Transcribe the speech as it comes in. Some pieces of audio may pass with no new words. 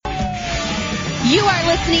You are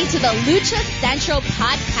listening to the Lucha Central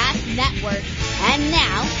Podcast Network. And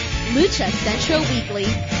now, Lucha Central Weekly.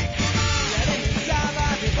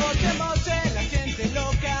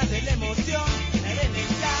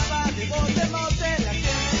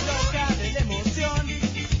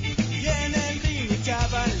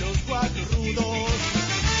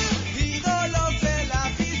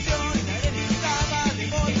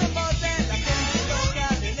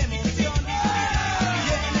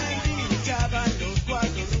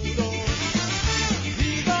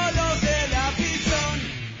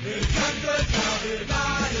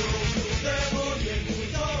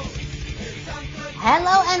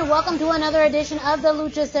 Hello and welcome to another edition of the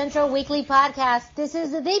Lucha Central Weekly Podcast. This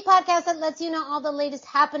is the podcast that lets you know all the latest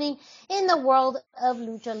happening in the world of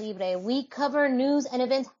Lucha Libre. We cover news and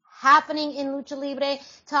events happening in Lucha Libre,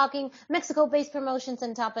 talking Mexico-based promotions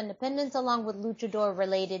and top independents, along with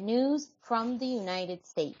luchador-related news from the United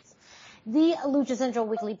States. The Lucha Central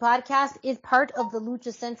Weekly Podcast is part of the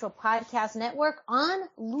Lucha Central Podcast Network on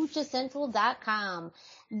luchacentral.com.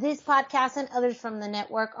 This podcast and others from the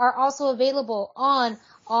network are also available on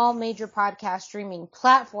all major podcast streaming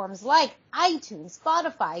platforms like iTunes,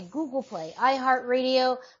 Spotify, Google Play,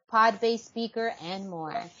 iHeartRadio, Podbase Speaker, and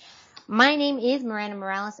more. My name is Miranda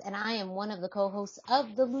Morales, and I am one of the co-hosts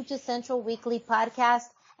of the Lucha Central Weekly Podcast.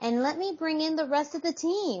 And let me bring in the rest of the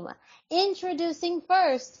team. Introducing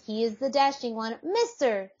first, he is the dashing one,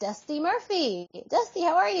 Mr. Dusty Murphy. Dusty,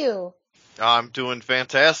 how are you? I'm doing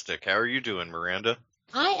fantastic. How are you doing, Miranda?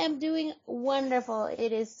 I am doing wonderful.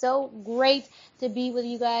 It is so great to be with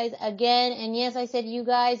you guys again. And yes, I said you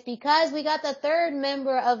guys because we got the third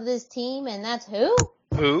member of this team, and that's who?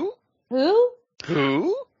 Who?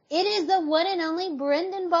 It is the one and only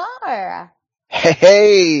Brendan Barr.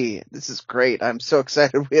 Hey, this is great. I'm so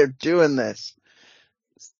excited we are doing this.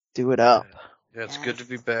 Let's do it up. Yeah, it's good to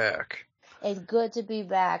be back. It's good to be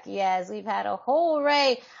back. Yes, we've had a whole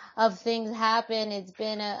array of things happen. It's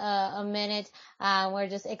been a minute. We're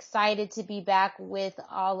just excited to be back with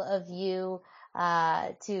all of you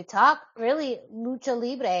to talk really Lucha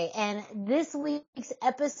Libre. And this week's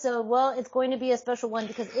episode, well, it's going to be a special one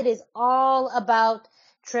because it is all about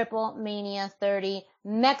Triple Mania 30,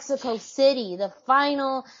 Mexico City, the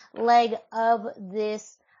final leg of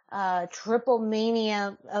this Triple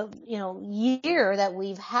Mania year that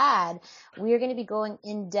we've had. We are going to be going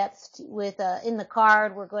in depth with in the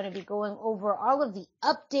card. We're going to be going over all of the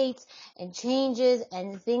updates and changes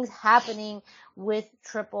and things happening with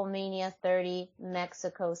Triple Mania 30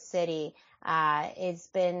 Mexico City. It's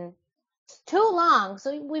been too long,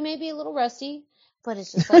 so we may be a little rusty, but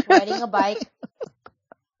it's just like riding a bike.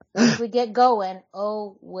 Once we get going,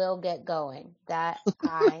 we'll get going. That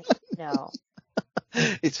I know.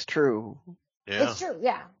 It's true. Yeah. It's true,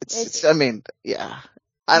 yeah.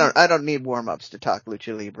 I don't need warm-ups to talk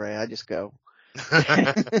Lucha Libre. I just go.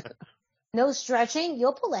 No stretching?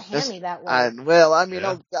 You'll pull a hammy that way.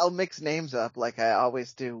 I'll mix names up like I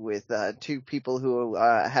always do with two people who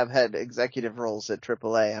have had executive roles at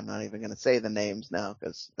AAA. I'm not even going to say the names now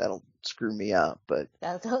because that'll screw me up. But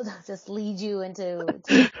that'll just lead you into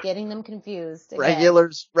getting them confused.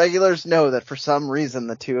 Regulars know that for some reason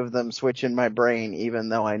the two of them switch in my brain, even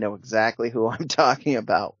though I know exactly who I'm talking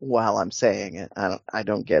about while I'm saying it. I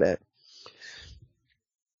don't get it.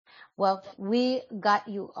 Well, we got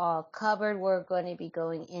you all covered. We're going to be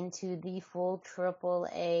going into the full Triple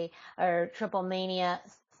Mania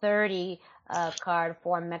 30 card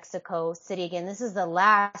for Mexico City. Again, this is the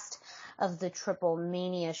last of the Triple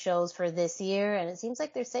Mania shows for this year, and it seems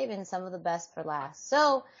like they're saving some of the best for last.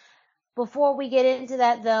 So, before we get into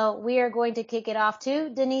that, though, we are going to kick it off to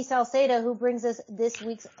Denise Salcedo, who brings us this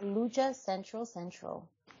week's Lucha Central.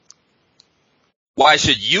 Why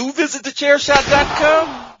should you visit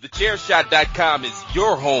thechairshot.com? Thechairshot.com is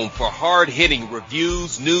your home for hard-hitting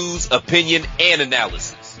reviews, news, opinion, and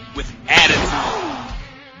analysis with attitude.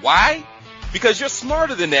 Why? Because you're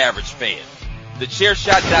smarter than the average fan.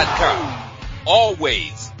 Thechairshot.com.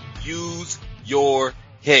 Always use your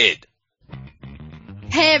head.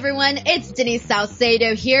 Hey everyone, it's Denise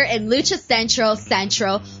Salcedo here in Lucha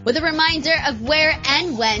Central with a reminder of where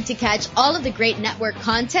and when to catch all of the great network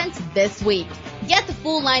content this week. Get the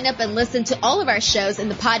full lineup and listen to all of our shows in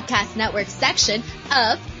the podcast network section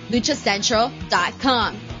of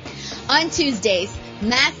luchacentral.com. On Tuesdays,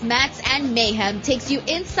 Math, Mats, and Mayhem takes you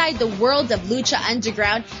inside the world of Lucha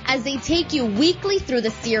Underground as they take you weekly through the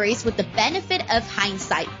series with the benefit of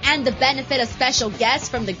hindsight and the benefit of special guests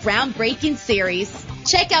from the groundbreaking series.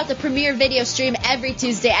 Check out the premiere video stream every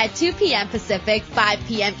Tuesday at 2 p.m. Pacific, 5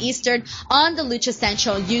 p.m. Eastern on the Lucha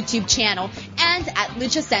Central YouTube channel and at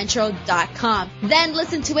luchacentral.com. Then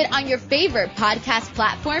listen to it on your favorite podcast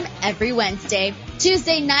platform every Wednesday.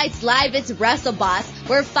 Tuesday nights live, it's WrestleBoss,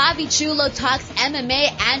 where Fabi Chulo talks MMA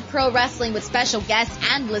and pro wrestling with special guests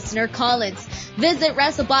and listener call-ins. Visit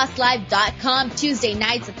WrestleBossLive.com Tuesday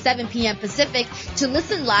nights at 7 p.m. Pacific to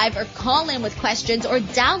listen live or call in with questions or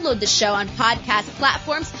download the show on podcast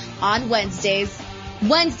platforms on Wednesdays.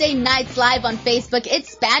 Wednesday nights live on Facebook,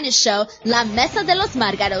 it's Spanish show La Mesa de los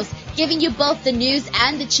Márgaros, giving you both the news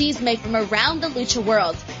and the chisme from around the lucha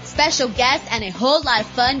world. Special guests and a whole lot of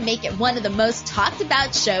fun make it one of the most talked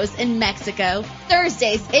about shows in Mexico.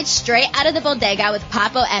 Thursdays, it's straight out of the bodega with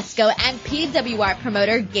Papo Esco and PWR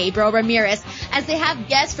promoter Gabriel Ramirez as they have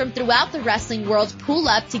guests from throughout the wrestling world pull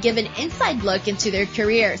up to give an inside look into their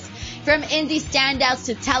careers. From indie standouts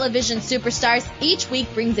to television superstars, each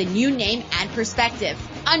week brings a new name and perspective.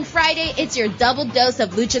 On Friday, it's your double dose of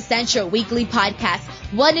Lucha Central Weekly podcast,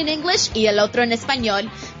 one in English y el otro en español.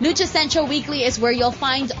 Lucha Central Weekly is where you'll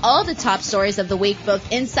find all the top stories of the week,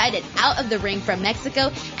 both inside and out of the ring from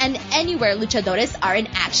Mexico and anywhere luchadores are in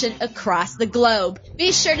action across the globe.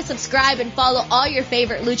 Be sure to subscribe and follow all your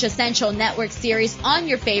favorite Lucha Central Network series on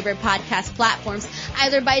your favorite podcast platforms,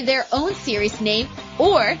 either by their own series name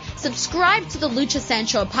or subscribe to the Lucha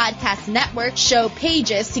Central Podcast Network show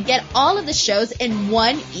pages to get all of the shows in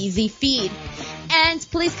one easy feed. And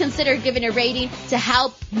please consider giving a rating to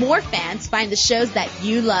help more fans find the shows that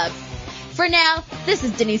you love. For now, this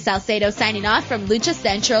is Denise Salcedo signing off from Lucha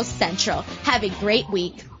Central Central. Have a great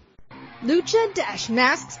week.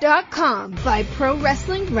 Lucha-Masks.com by Pro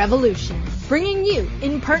Wrestling Revolution, bringing you,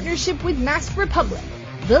 in partnership with Mask Republic,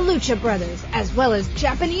 the Lucha Brothers, as well as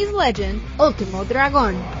Japanese legend Ultimo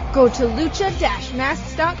Dragon. Go to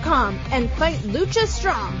lucha-masks.com and fight Lucha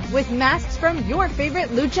Strong with masks from your favorite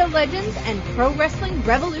Lucha legends and Pro Wrestling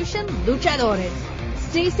Revolution luchadores.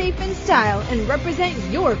 Stay safe in style and represent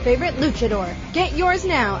your favorite luchador. Get yours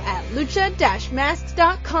now at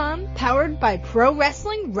lucha-masks.com, powered by Pro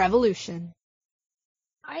Wrestling Revolution.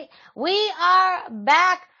 All right, we are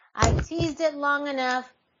back. I teased it long enough.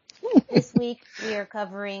 This week we are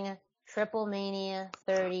covering Triple Mania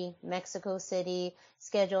 30 Mexico City,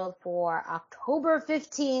 scheduled for October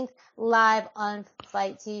 15th, live on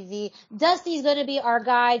Fight TV. Dusty's going to be our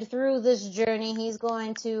guide through this journey. He's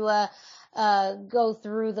going to go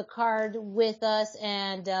through the card with us,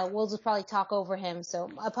 and we'll just probably talk over him.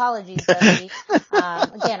 So apologies, Dusty.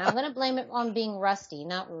 Again, I'm going to blame it on being rusty,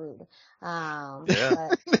 not rude.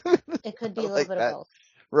 But it could be a little bit of both.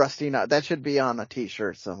 Rusty not, that should be on a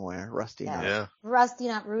t-shirt somewhere. Rusty not. Yeah. Rusty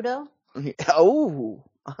not rudo? Oh,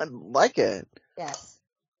 I like it. Yes.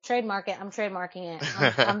 Trademark it. I'm trademarking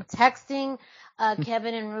it. I'm texting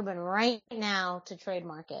Kevin and Ruben right now to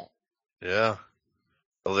trademark it. Yeah.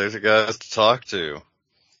 Well, there's the guys to talk to.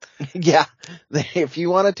 Yeah. If you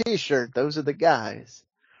want a t-shirt, those are the guys.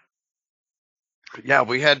 Yeah,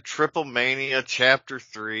 we had Triple Mania Chapter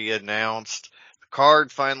 3 announced. The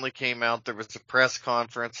card finally came out. There was a press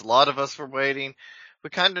conference. A lot of us were waiting. We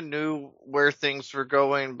kind of knew where things were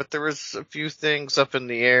going, but there was a few things up in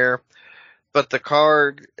the air. But the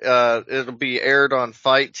card, it'll be aired on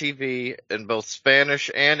Fight TV in both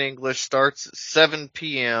Spanish and English, starts at 7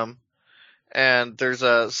 p.m. And there's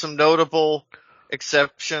some notable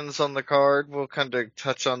exceptions on the card. We'll kind of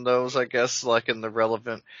touch on those, I guess, like in the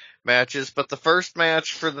relevant matches. But the first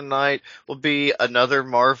match for the night will be another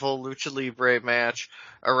Marvel Lucha Libre match.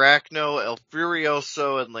 Aracno, El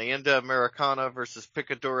Furioso, and Leyenda Americana versus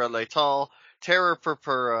Picadora Letal, Terra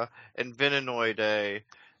Purpura, and Venenoide.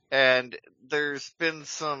 And there's been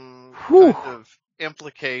some kind of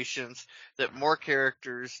implications that more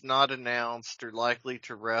characters not announced are likely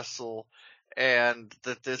to wrestle, and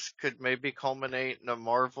that this could maybe culminate in a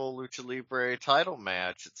Marvel Lucha Libre title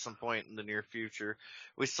match at some point in the near future.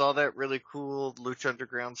 We saw that really cool Lucha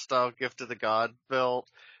Underground style Gift of the God belt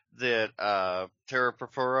that Terra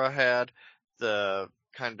Purpura had, the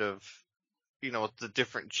kind of, with the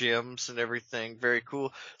different gems and everything. Very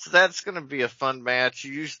cool. So that's going to be a fun match.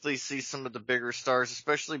 You usually see some of the bigger stars,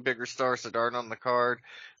 especially bigger stars that aren't on the card,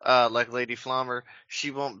 like Lady Flammer.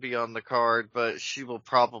 She won't be on the card, but she will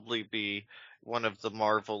probably be one of the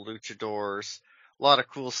Marvel luchadors. A lot of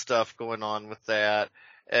cool stuff going on with that,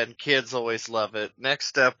 and kids always love it.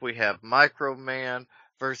 Next up, we have Microman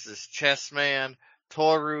versus Chessman.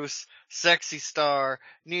 Taurus, Sexy Star,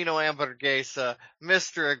 Nino Hamburguesa,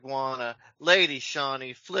 Mr. Iguana, Lady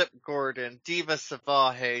Shani, Flip Gordon, Diva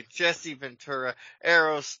Salvaje, Jesse Ventura,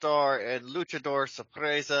 Aerostar, and Luchador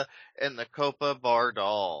Sorpresa in the Copa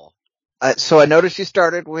Bardal. So I noticed you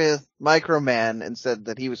started with Microman and said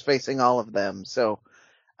that he was facing all of them. So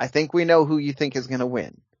I think we know who you think is going to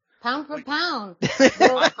win. Pound for pound.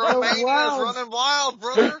 Micromania is running wild,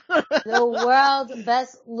 brother. The world's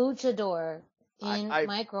best luchador in I-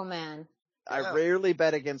 Microman. I rarely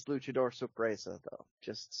bet against Luchador Sorpresa, though.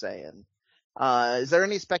 Just saying. Is there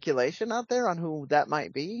any speculation out there on who that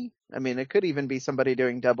might be? I mean, it could even be somebody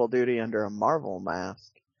doing double duty under a Marvel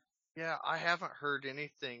mask. Yeah, I haven't heard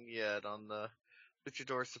anything yet on the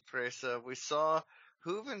Luchador Sorpresa. We saw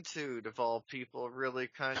Juventud, of all people, really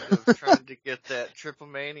kind of trying to get that Triple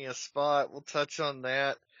Mania spot. We'll touch on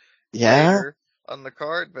that later on the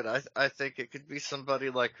card, but I think it could be somebody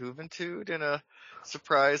like Juventud in a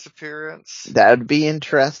surprise appearance. That would be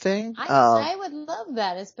interesting. I would love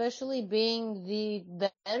that, especially being the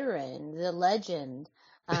veteran, the legend,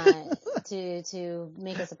 to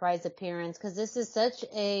make a surprise appearance, because this is such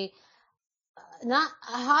a not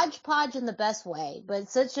a hodgepodge in the best way, but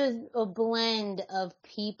such a blend of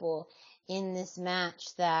people in this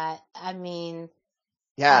match that, I mean,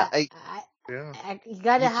 you gotta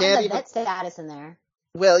have the vet status in there.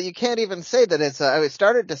 Well, you can't even say that it's I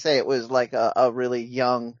started to say it was like a really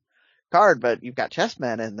young card, but you've got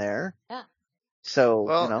Chessman in there. Yeah. So,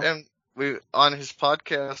 well, and on his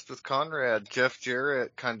podcast with Conrad, Jeff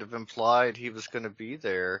Jarrett kind of implied he was going to be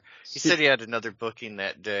there. He said he had another booking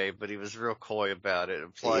that day, but he was real coy about it.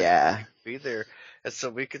 Implied he could be there. And so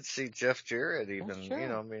we could see Jeff Jarrett even,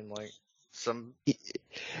 I mean, like some...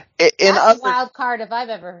 That's a wild card if I've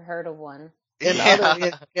ever heard of one. In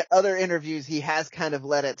other interviews, he has kind of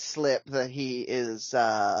let it slip that he is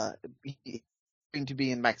going to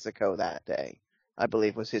be in Mexico that day, I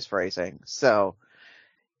believe was his phrasing. So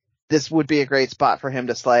this would be a great spot for him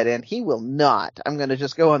to slide in. He will not. I'm going to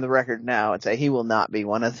just go on the record now and say he will not be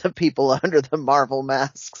one of the people under the Marvel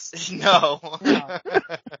masks. No.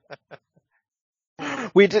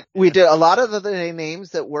 We did a lot of the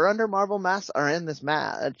names that were under Marvel masks are in this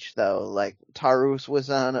match though. Like Taurus was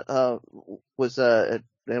at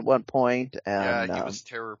one point, and he was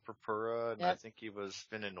Terra Purpura, and I think he was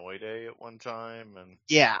Venenoide at one time, and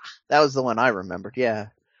that was the one I remembered. Yeah,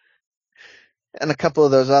 and a couple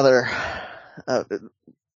of those other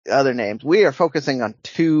names. We are focusing on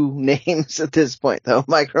two names at this point, though.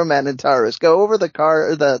 Microman and Taurus. Go over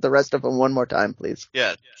the rest of them one more time, please.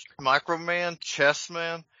 Yeah, Microman,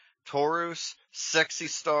 Chessman, Taurus, Sexy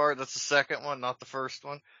Star. That's the second one, not the first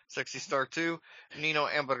one. Sexy Star 2, Nino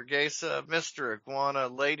Hamburguesa, Mr. Iguana,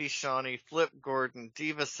 Lady Shani, Flip Gordon,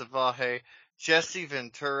 Diva Salvaje, Jesse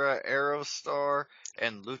Ventura, Aerostar,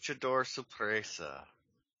 and Luchador Sorpresa.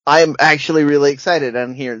 I'm actually really excited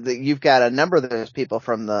on here that you've got a number of those people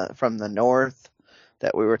from the north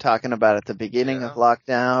that we were talking about at the beginning of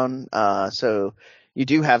lockdown. So you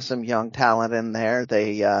do have some young talent in there.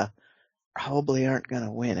 They probably aren't going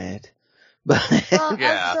to win it. But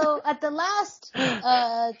so at the last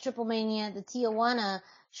Triple Mania, the Tijuana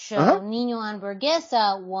show, Nino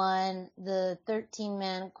Hamburguesa won the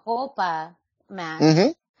 13-man Copa match.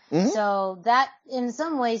 Mm-hmm. So that, in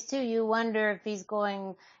some ways too, you wonder if he's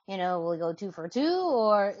going, will he go 2 for 2,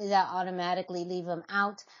 or does that automatically leave him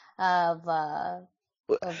out of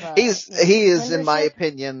he is, in my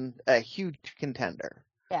opinion, a huge contender.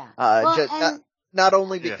 Yeah. Not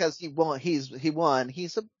only because he won, he's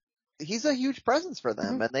a huge presence for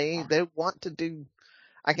them, and they want to do.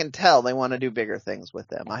 I can tell they want to do bigger things with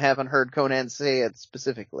them. I haven't heard Conan say it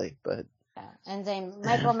specifically, but. Yeah. And then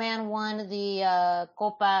Microman won the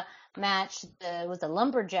Copa match. It was a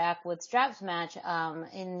lumberjack with straps match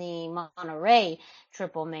in the Monterrey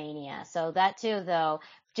Triple Mania. So that too, though,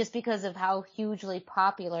 just because of how hugely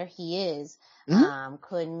popular he is,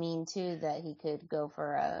 could mean too that he could go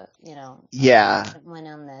for a win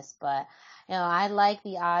on this. But I like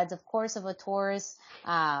the odds, of course, of a Taurus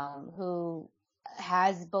who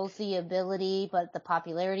has both the ability but the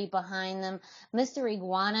popularity behind them. Mr.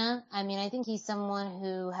 Iguana, I mean, I think he's someone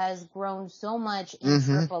who has grown so much in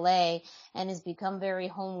AAA and has become very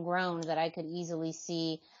homegrown that I could easily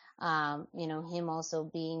see him also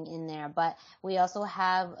being in there. But we also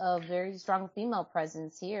have a very strong female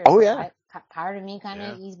presence here. Oh, yeah. Part of me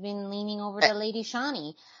he's been leaning over to Lady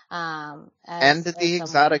Shani. And the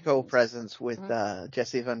Exotico presence with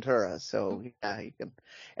Jesse Ventura. So, you can.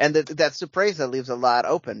 And that Sorpresa leaves a lot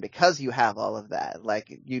open because you have all of that.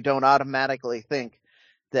 Like, you don't automatically think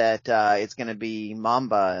that it's going to be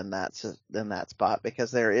Mamba in that spot,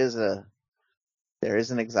 because there is there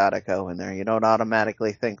is an Exotico in there. You don't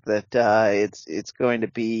automatically think that it's going to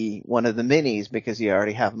be one of the minis because you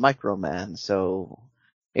already have Microman. So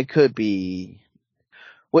it could be.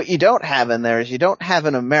 What you don't have in there is you don't have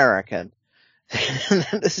an American.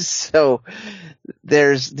 So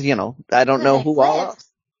there's, I don't know who all else.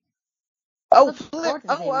 Oh, Flip.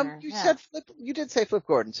 Oh, you said Flip. You did say Flip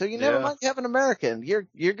Gordon. So you never mind have an American.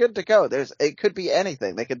 You're good to go. It could be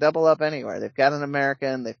anything. They could double up anywhere. They've got an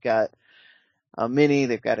American. They've got a mini.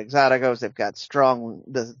 They've got Exoticos. They've got strong,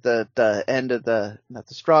 the end of the, not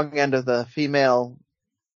the strong end of the female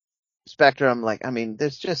spectrum. Like, I mean,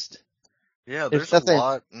 there's there's a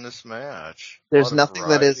lot in this match. There's nothing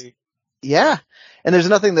that is, and there's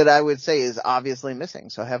nothing that I would say is obviously missing.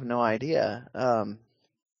 So I have no idea.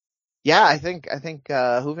 I think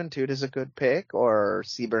Juventud is a good pick, or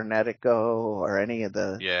Cibernetico, or any of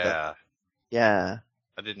the.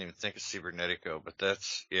 I didn't even think of Cibernetico, but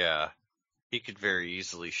that's, he could very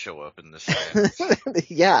easily show up in this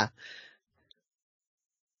match.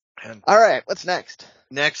 And all right, what's next?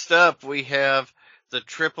 Next up, we have the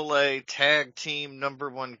AAA Tag Team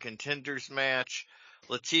 #1 Contenders match.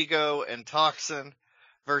 Latigo and Toxin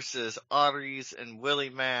versus Aries and Willie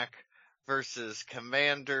Mack versus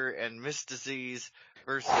Commander and Miss Disease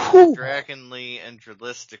versus Dragon Lee and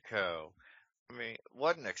Dralistico. I mean,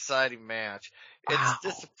 what an exciting match. It's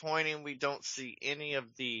disappointing we don't see any of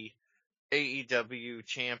the AEW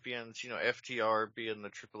champions, FTR being the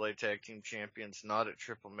AAA Tag Team champions, not at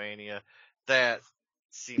Triple Mania. That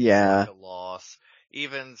seems like a loss.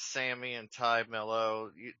 Even Sammy and Ty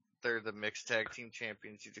Mello, they're the mixed tag team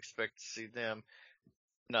champions. You'd expect to see them.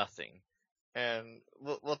 Nothing. And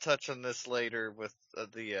we'll touch on this later with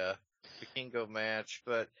the Kingo match,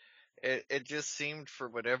 but it just seemed for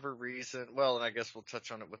whatever reason, well, and I guess we'll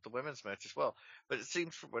touch on it with the women's match as well, but it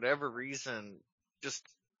seemed for whatever reason, just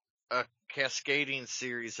a cascading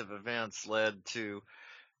series of events led to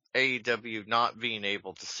AEW not being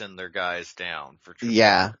able to send their guys down for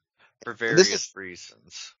for various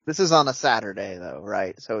reasons. This is on a Saturday though,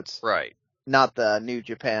 right? So it's not the New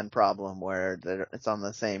Japan problem where it's on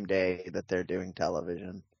the same day that they're doing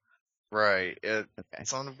television. Right.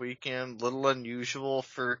 It's on a weekend, little unusual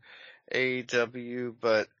for AEW,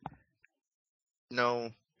 but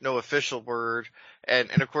no official word. And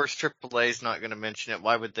of course AAA is not going to mention it.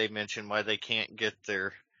 Why would they mention why they can't get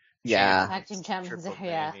their tag team champions?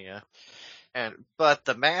 But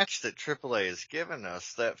the match that AAA has given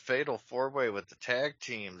us, that fatal 4-way with the tag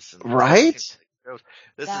teams, and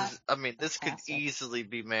this could easily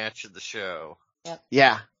be match of the show.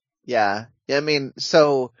 Yep. Yeah. I mean,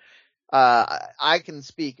 so I can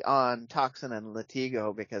speak on Toxin and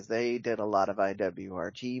Latigo because they did a lot of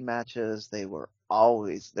IWRG matches. They're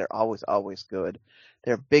always good.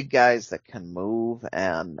 They're big guys that can move,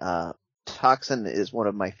 and Toxin is one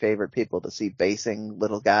of my favorite people to see basing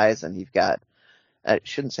little guys, and you've got, I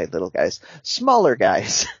shouldn't say little guys, smaller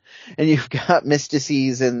guys, and you've got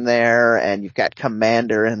Mystices in there, and you've got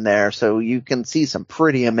Commander in there, so you can see some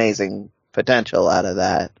pretty amazing potential out of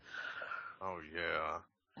that. Oh yeah.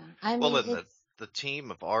 I mean, and the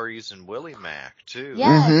team of Aries and Willie Mack too.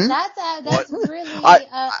 Yeah, that's really an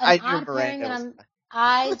odd pairing, and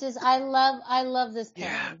I love this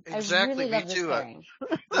pairing. Yeah, exactly. I really love this pairing.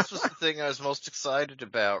 This was the thing I was most excited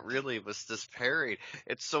about, really, was this pairing.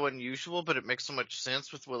 It's so unusual, but it makes so much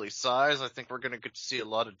sense with Willie's size. I think we're going to get to see a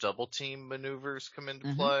lot of double team maneuvers come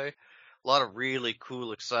into play. A lot of really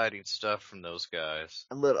cool, exciting stuff from those guys.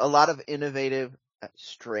 A lot of innovative,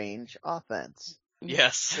 strange offense.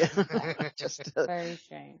 Yes. Very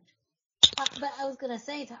strange. But I was gonna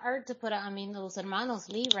say, it's hard to put out. I mean, those Hermanos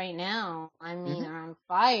Lee right now, are on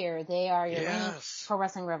fire. They are your reigning Pro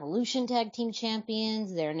Wrestling Revolution Tag Team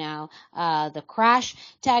Champions. They're now the Crash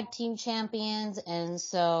Tag Team Champions, and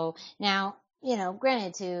so now,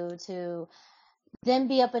 granted, to them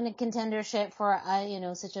be up in a contendership for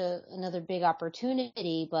such another big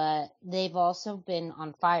opportunity, but they've also been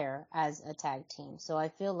on fire as a tag team. So I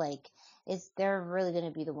feel like they're really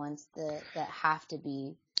gonna be the ones that have to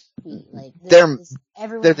be. They're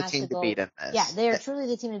the team to beat in this. Yeah, they're truly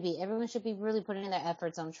the team to beat. Everyone should be really putting in their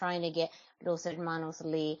efforts on trying to get Los Hermanos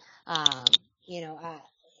Lee, out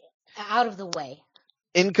of the way.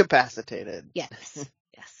 Incapacitated. Yes.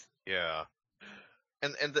 Yeah.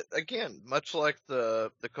 And again, much like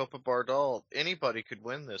the Copa Bardal, anybody could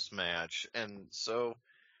win this match. And so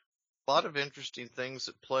a lot of interesting things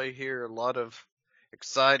at play here, a lot of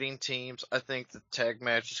exciting teams. I think the tag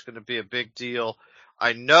match is going to be a big deal.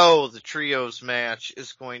 I know the trios match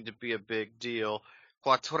is going to be a big deal.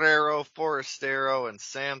 Cuatrero, Forastero, and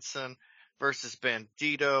Sanson versus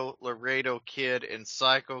Bandito, Laredo Kid, and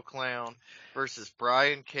Psycho Clown versus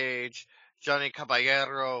Brian Cage, Johnny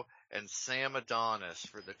Caballero, and Sam Adonis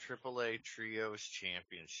for the AAA Trios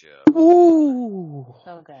Championship. Ooh.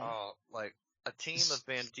 So good. Oh, like a team of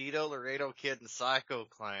Bandito, Laredo Kid, and Psycho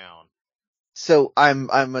Clown. So I'm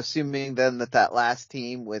assuming then that last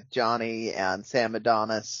team with Johnny and Sam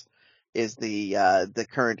Adonis is the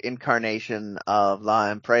current incarnation of La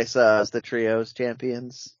Empresa as the Trios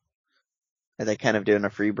champions. Are they kind of doing a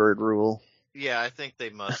Freebird rule? Yeah, I think they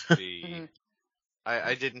must be.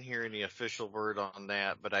 I didn't hear any official word on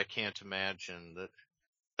that, but I can't imagine that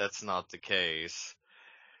that's not the case.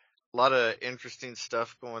 A lot of interesting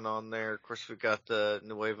stuff going on there. Of course, we got the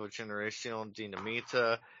Nuevo Generacion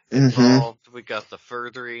Dinamita involved. We got the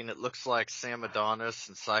Furthering. It looks like Sam Adonis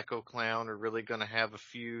and Psycho Clown are really going to have a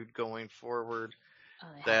feud going forward. Oh,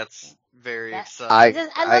 That's very exciting.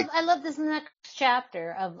 I love this next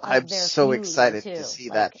chapter of I'm their so feud excited too. to see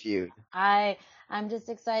that feud. I'm just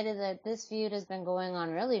excited that this feud has been going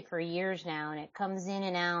on really for years now, and it comes in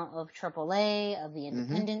and out of AAA, of the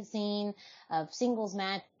independent scene, of singles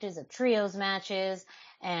matches, of trios matches,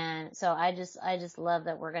 and so I just love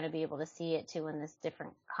that we're going to be able to see it too in this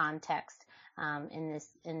different context, in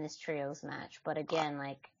this trios match. But again,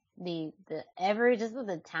 like the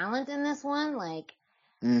talent in this one, like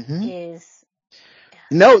is.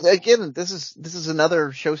 No, again, this is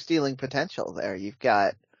another show stealing potential there. You've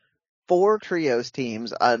got 4 trios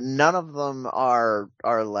teams. None of them are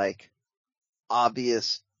like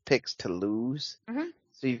obvious picks to lose.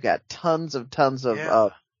 So you've got tons of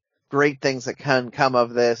great things that can come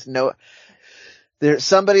of this.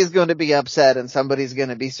 Somebody's going to be upset and somebody's going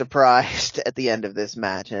to be surprised at the end of this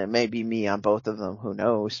match, and it may be me on both of them. Who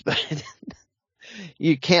knows? But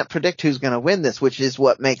you can't predict who's going to win this, which is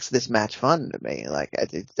what makes this match fun to me. Like I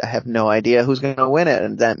have no idea who's going to win it,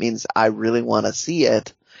 and that means I really want to see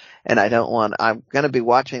it. And I'm going to be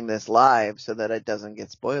watching this live so that it doesn't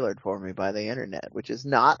get spoiled for me by the internet, which is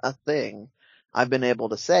not a thing I've been able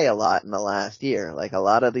to say a lot in the last year. Like a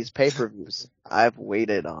lot of these pay-per-views I've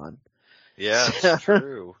waited on. Yeah, it's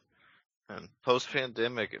true. And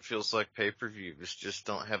post-pandemic, it feels like pay-per-views just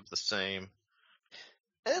don't have the same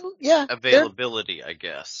availability, I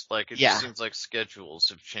guess. Like it just seems like schedules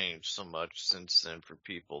have changed so much since then for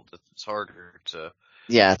people that it's harder to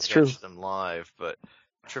catch them live. But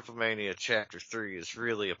Triple Mania Chapter 3 is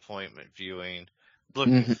really appointment viewing.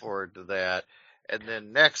 Looking forward to that. And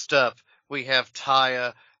then next up, we have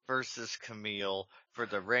Taya versus Camille for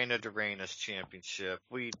the Reina de Reinas Championship.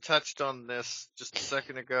 We touched on this just a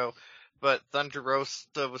second ago, but Thunder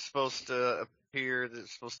Rosa was supposed to appear.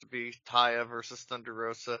 It's supposed to be Taya versus Thunder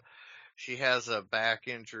Rosa. She has a back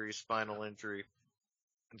injury, spinal injury,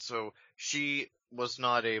 and so she was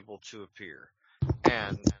not able to appear.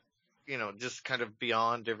 And just kind of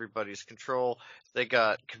beyond everybody's control. They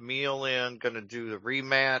got Camille going to do the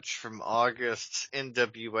rematch from August's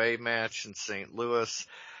NWA match in St. Louis.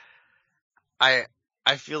 I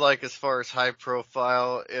feel like as far as high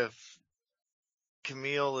profile, if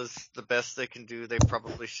Camille is the best they can do, they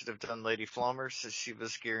probably should have done Lady Flammer since she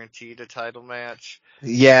was guaranteed a title match.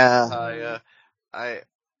 Yeah.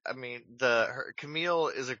 I mean, Camille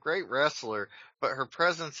is a great wrestler, but her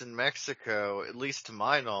presence in Mexico, at least to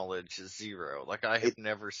my knowledge, is zero. Like, I have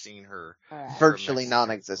never seen her. Virtually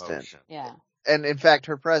non-existent. Promotion. Yeah. And in fact,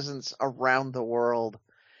 her presence around the world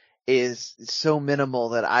is so minimal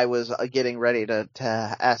that I was getting ready to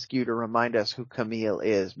ask you to remind us who Camille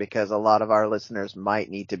is, because a lot of our listeners might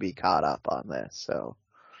need to be caught up on this. So.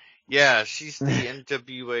 Yeah, she's the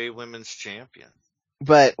NWA Women's Champion.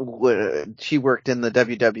 But she worked in the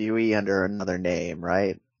WWE under another name,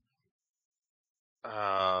 right?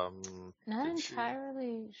 Not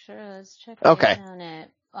entirely sure. Let's check on it.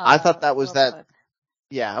 I thought that was that. Quick.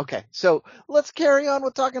 Yeah, okay. So let's carry on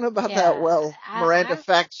with talking about that. Well, Miranda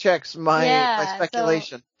fact checks my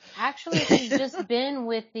speculation. So actually, she's just been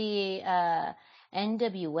with the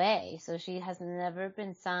NWA, so she has never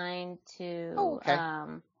been signed to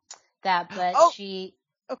that, but she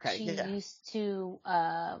used to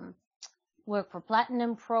work for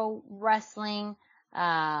Platinum Pro Wrestling,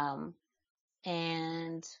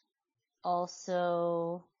 and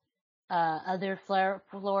also other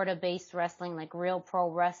Florida-based wrestling, like Real Pro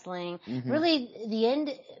Wrestling. Really,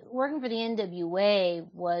 working for the NWA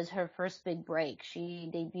was her first big break. She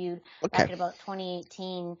debuted back in about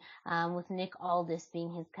 2018 with Nick Aldis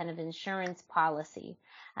being his kind of insurance policy.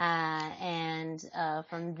 And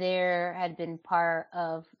from there had been part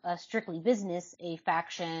of Strictly Business, a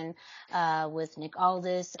faction with Nick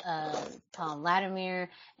Aldis, Tom Latimer,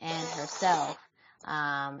 and herself.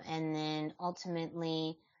 And then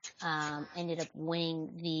ultimately ended up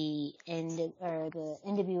winning the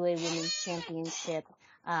NWA Women's Championship,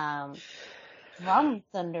 from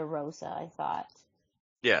Thunder Rosa, I thought.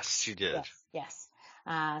 Yes, she did. Yes.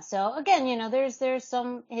 So again, there's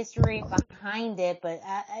some history behind it, but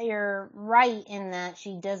you're right in that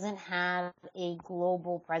she doesn't have a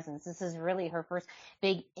global presence. This is really her first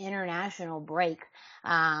big international break.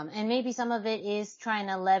 And maybe some of it is trying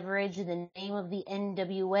to leverage the name of the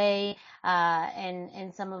NWA,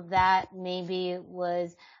 and some of that maybe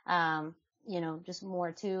was, just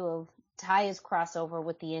more too of Taya's crossover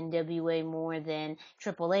with the NWA more than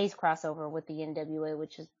Triple A's crossover with the NWA,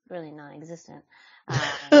 which is really non-existent.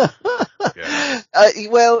 Yeah.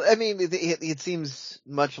 Well, I mean, it seems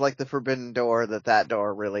much like the Forbidden Door that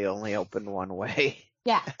door really only opened one way.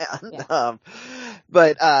 Yeah. And, Yeah.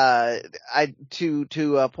 but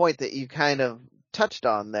to a point that you kind of touched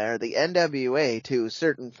on there, the NWA to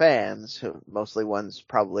certain fans, mostly ones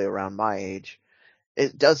probably around my age,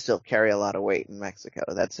 it does still carry a lot of weight in Mexico.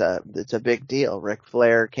 It's a big deal. Ric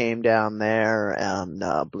Flair came down there, and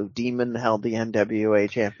Blue Demon held the NWA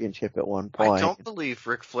championship at one point. I don't believe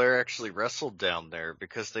Ric Flair actually wrestled down there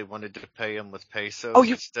because they wanted to pay him with pesos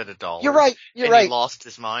instead of dollars. You're right. He lost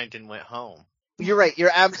his mind and went home. You're right.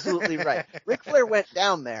 You're absolutely right. Ric Flair went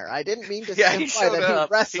down there. I didn't mean to say that he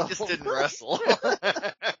wrestled. He just didn't wrestle.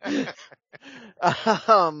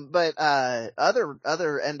 But other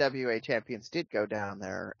NWA champions did go down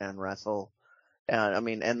there and wrestle. And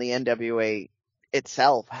the NWA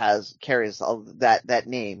itself carries all that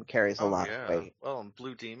name carries a lot of weight. Well, and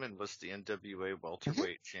Blue Demon was the NWA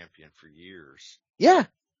welterweight champion for years. Yeah.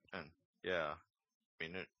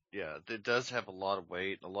 And it does have a lot of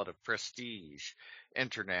weight and a lot of prestige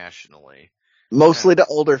internationally. Mostly to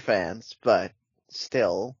older fans, but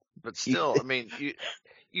still.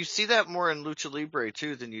 You see that more in Lucha Libre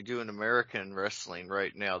too than you do in American wrestling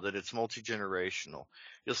right now, that it's multi-generational.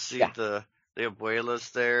 You'll see the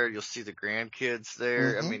abuelas there, you'll see the grandkids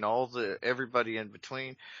there, everybody in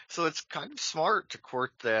between. So it's kind of smart to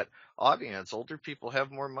court that audience. Older people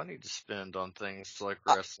have more money to spend on things like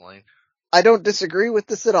wrestling. I don't disagree with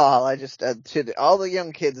this at all. I just, to all the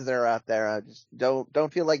young kids that are out there, I just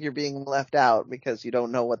don't feel like you're being left out because you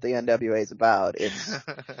don't know what the NWA is about. It's,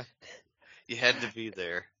 you had to be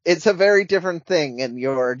there. It's a very different thing in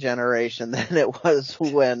your generation than it was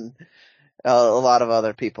when a lot of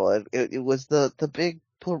other people. It was the big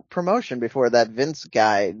promotion before that Vince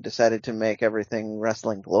guy decided to make everything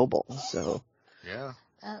wrestling global. So yeah.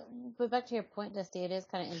 But back to your point, Dusty, it is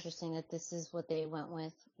kind of interesting that this is what they went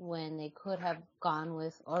with when they could have gone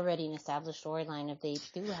with already an established storyline if they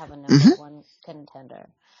do have a number one contender.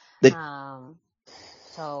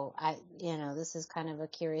 So this is kind of a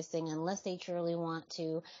curious thing, unless they truly want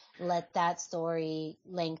to let that story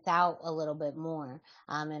length out a little bit more,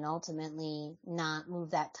 and ultimately not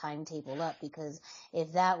move that timetable up, because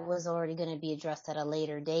if that was already going to be addressed at a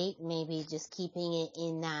later date, maybe just keeping it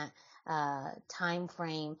in that time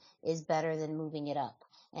frame is better than moving it up.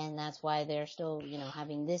 And that's why they're still,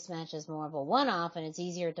 having this match as more of a one-off, and it's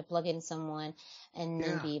easier to plug in someone and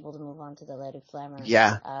then be able to move on to the Lady Flammer.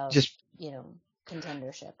 Yeah.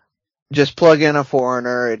 Contendership. Just plug in a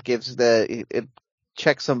foreigner. It gives it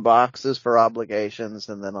checks some boxes for obligations,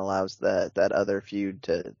 and then allows that other feud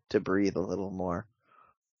to breathe a little more.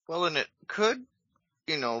 Well, and it could,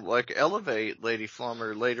 elevate Lady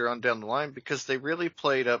Flammer later on down the line, because they really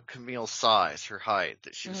played up Camille's size, her height,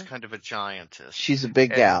 that she was kind of a giantess. She's a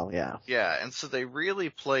big gal, yeah. Yeah, and so they really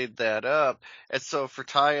played that up. And so for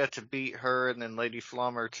Taya to beat her, and then Lady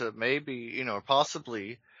Flammer to maybe,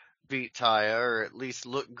 possibly beat Taya, or at least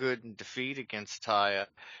look good in defeat against Taya,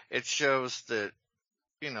 it shows that,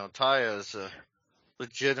 Taya is a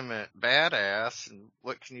legitimate badass, and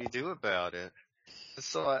what can you do about it?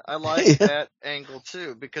 So I like that angle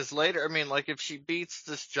too, because later, if she beats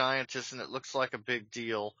this giantess and it looks like a big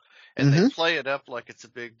deal, and they play it up like it's a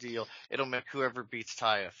big deal, it'll make whoever beats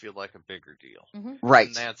Taya feel like a bigger deal. Right.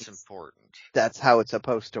 And that's important. That's how it's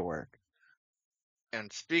supposed to work.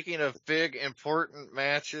 And speaking of big, important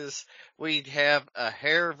matches, we have a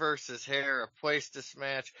hair versus hair, Apuestas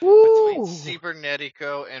match between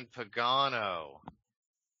Cibernetico and Pagano.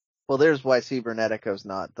 Well, there's why Cibernetico's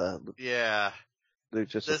not the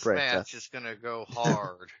Lucha This match is going to go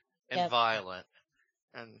hard and violent,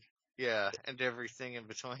 and everything in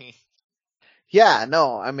between. Yeah,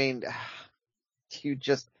 no,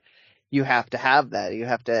 you have to have that. You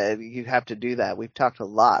have to do that. We've talked a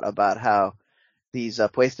lot about how these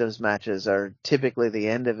Apuestas matches are typically the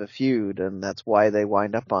end of a feud, and that's why they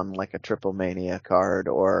wind up on like a Triple Mania card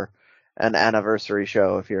or an anniversary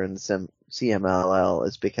show if you're in the CMLL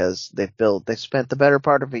is because they spent the better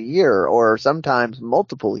part of a year or sometimes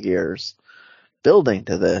multiple years building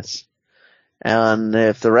to this. And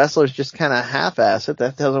if the wrestlers just kind of half-ass it,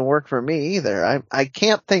 that doesn't work for me either. I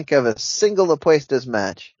can't think of a single Apuestas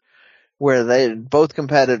match where both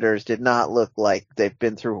competitors did not look like they've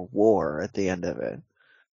been through a war at the end of it.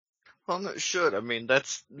 Well, it should. I mean,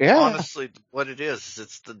 that's honestly what it is.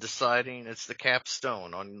 It's the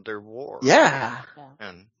capstone on their war. Yeah.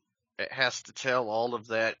 And it has to tell all of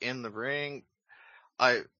that in the ring.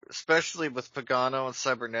 Especially with Pagano and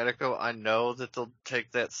Cybernetico, I know that they'll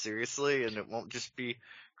take that seriously and it won't just be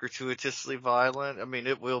gratuitously violent. I mean,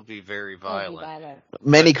 it will be very violent.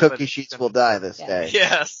 Many cookie sheets will die this day.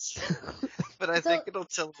 Yes. But I think it'll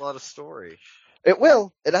tell a lot of story. It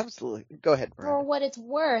will. It absolutely. Go ahead, Brian. For what it's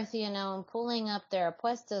worth, I'm pulling up their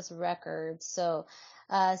Apuestas records. So,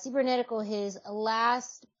 Cybernetico, his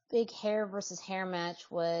last big hair versus hair match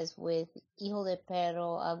was with Hijo de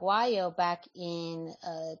Perro Aguayo back in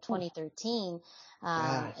 2013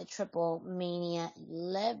 at Triple Mania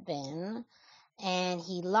 11, and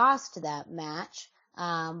he lost that match.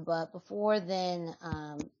 But before then,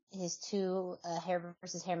 his two hair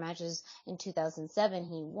versus hair matches in 2007,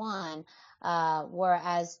 he won.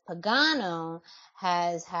 Whereas Pagano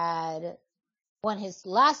has won his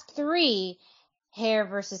last 3 hair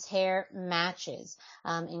versus hair matches,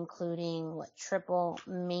 including Triple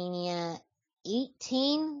Mania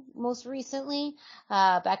 18 most recently,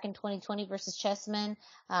 back in 2020 versus Chessman.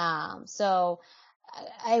 So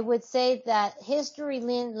I would say that history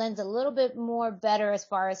lends a little bit more better as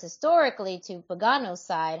far as historically to Pagano's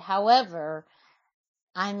side. However,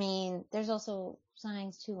 I mean, there's also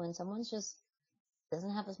signs too when someone just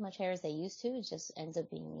doesn't have as much hair as they used to, it just ends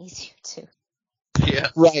up being easier to. Yeah.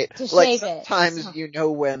 Right. To like shave sometimes it. you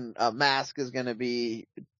know when a mask is going to be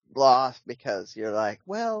lost because you're like,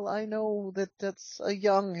 well, I know that that's a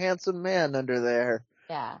young, handsome man under there.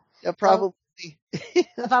 Yeah. Probably.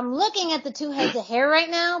 If I'm looking at the 2 heads of hair right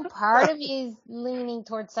now, part of me is leaning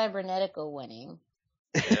towards Cybernetico winning.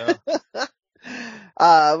 Yeah.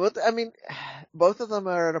 But I mean, both of them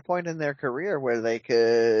are at a point in their career where they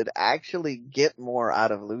could actually get more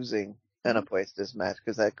out of losing an Apuestas match,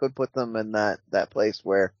 because that could put them in that place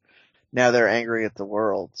where now they're angry at the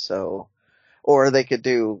world. So, or they could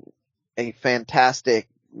do a fantastic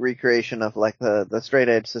recreation of like the Straight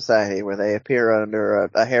Edge Society where they appear under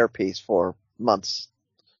a hairpiece for months.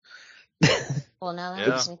 Well, now that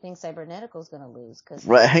makes me think Cybernetico's gonna lose because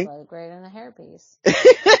Right. he's great in a hairpiece.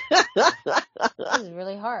 This is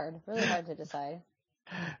really hard to decide.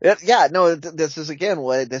 Yeah, no, this is again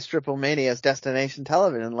what this Triple Mania is destination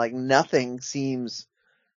television. Like nothing seems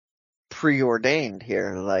preordained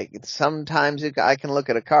here. Like sometimes I can look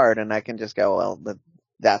at a card and I can just go, well,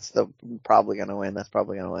 that's probably going to win. That's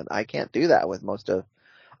probably going to win. I can't do that with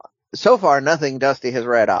so far nothing Dusty has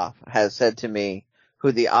read off has said to me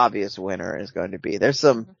who the obvious winner is going to be. There's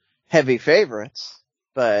some heavy favorites,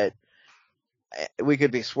 but we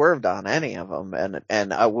could be swerved on any of them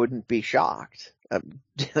and I wouldn't be shocked.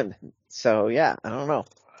 So yeah, I don't know.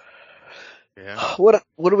 Yeah. What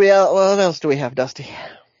else do we have, Dusty?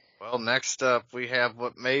 Well, next up we have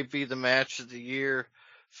what may be the match of the year: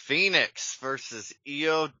 Phoenix versus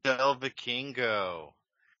Io Del Vikingo.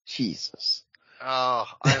 Jesus. Oh,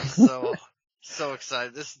 I'm so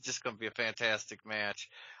excited. This is just going to be a fantastic match.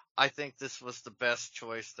 I think this was the best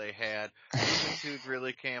choice they had. Juventud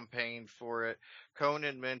really campaigned for it.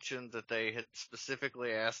 Conan mentioned that they had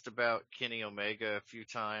specifically asked about Kenny Omega a few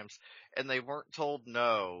times, and they weren't told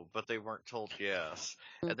no, but they weren't told yes.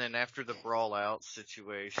 And then after the Brawl Out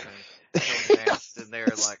situation, Conan asked, and they're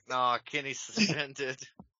like, nah, Kenny's suspended.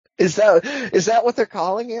 Is that what they're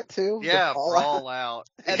calling it too? Yeah, Brawl Out.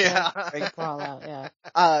 Yeah. Brawl Out,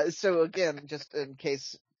 yeah. So again, just in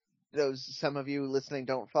case some of you listening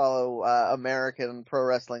don't follow American pro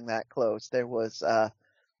wrestling that close, there was a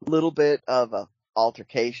little bit of a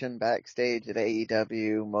altercation backstage at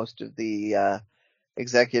AEW. Most of the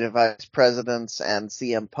executive vice presidents and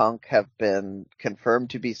CM Punk have been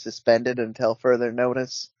confirmed to be suspended until further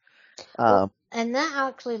notice. And that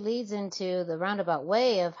actually leads into the roundabout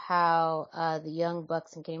way of how the Young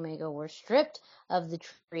Bucks and Kenny Omega were stripped of the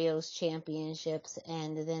Trios Championships,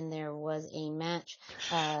 and then there was a match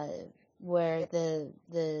where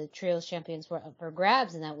the Trios Champions were up for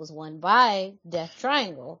grabs, and that was won by Death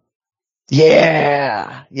Triangle.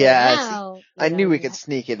 Yeah. Now, I knew we could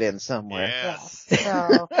sneak it in somewhere. Yes.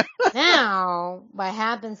 So now, by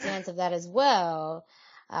happenstance of that as well,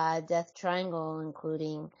 Death Triangle,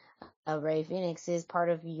 including Rey Fenix is part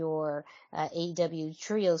of your AEW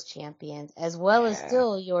Trios champions, as well as Yeah.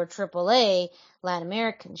 still your AAA Latin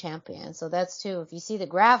American champion. So that's too. If you see the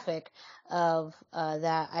graphic of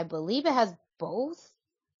that, I believe it has both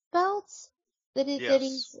belts that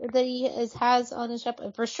Yes. he has on his shop.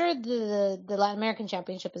 For sure, the Latin American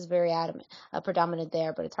Championship is very predominant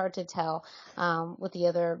there, but it's hard to tell with the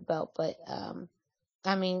other belt. But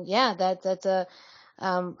I mean, yeah, that's a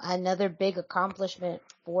another big accomplishment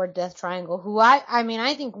for Death Triangle, who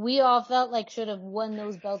I think we all felt like should have won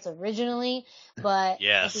those belts originally, but at the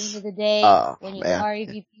end Yes. of the day, Oh, when you man. are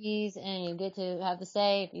EVPs and you get to have the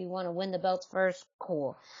say, if you want to win the belts first,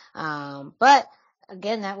 cool. But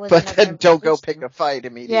again, that was But another then don't go implication. pick a fight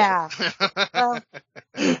immediately. Yeah. Well,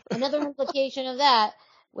 another implication of that,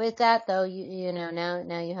 with that though, you know,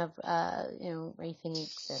 now you have, Rey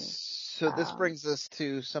Fenix and, So this brings us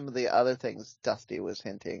to some of the other things Dusty was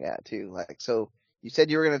hinting at too. Like, so you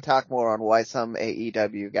said you were going to talk more on why some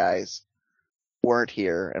AEW guys weren't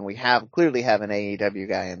here, and we clearly have an AEW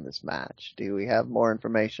guy in this match. Do we have more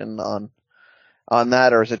information on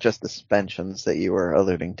that, or is it just the suspensions that you were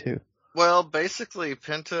alluding to? Well, basically,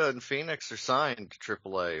 Penta and Phoenix are signed to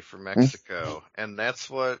AAA for Mexico, and that's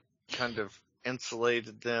what kind of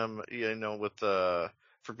insulated them, with the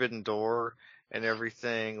Forbidden Door and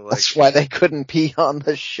everything. Like, That's why they couldn't be on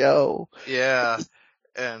the show. yeah,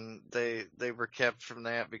 and they were kept from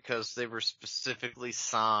that because they were specifically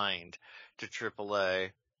signed to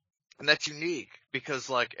AAA. And that's unique because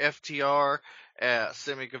like FTR,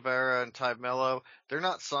 Sammy Guevara and Ty Mello, they're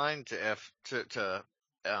not signed to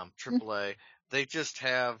AAA. They just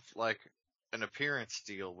have like an appearance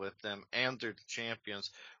deal with them, and they're the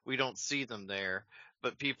champions. We don't see them there,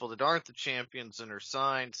 but people that aren't the champions and are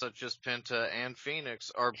signed, such as Penta and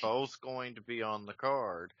Phoenix, are both going to be on the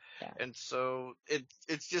card. Yeah. And so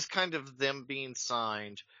it's just kind of them being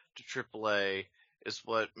signed to AAA is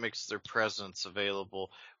what makes their presence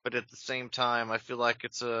available. But at the same time, I feel like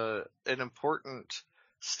it's an important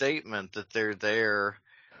statement that they're there,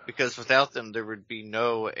 because without them, there would be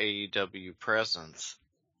no AEW presence.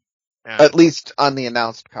 And, At least on the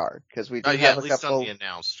announced card, because we do have at a least couple. on the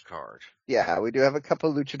announced card. Yeah, we do have a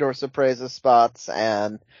couple Luchador Sorpresa spots,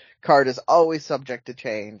 and card is always subject to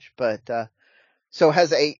change. But so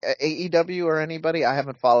has AEW or anybody, I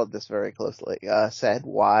haven't followed this very closely, said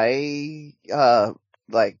why?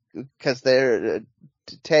 Because they're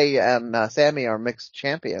Tay and Sammy are mixed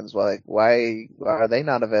champions. Like, why are they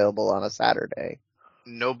not available on a Saturday?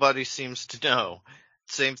 Nobody seems to know.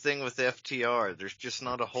 Same thing with FTR. There's just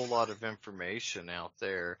not a whole lot of information out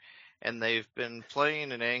there. And they've been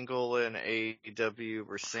playing an angle in AEW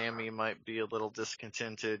where Sammy might be a little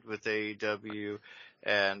discontented with AEW,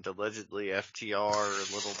 and allegedly FTR are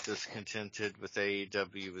a little discontented with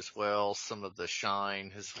AEW as well. Some of the shine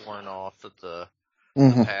has worn off of the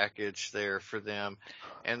package there for them.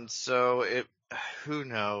 And so who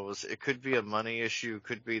knows? It could be a money issue.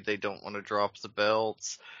 Could be they don't want to drop the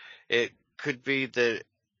belts. It could be that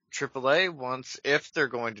AAA if they're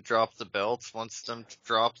going to drop the belts, wants them to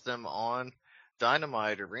drop them on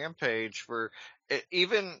Dynamite or Rampage, where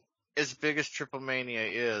even as big as Triple Mania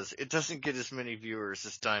is, it doesn't get as many viewers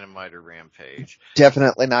as Dynamite or Rampage.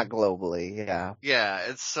 Definitely not globally, yeah. Yeah,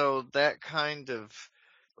 and so that kind of,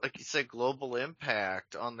 like you said, global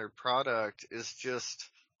impact on their product is just,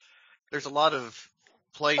 there's a lot of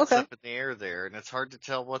plates up in the air there, and it's hard to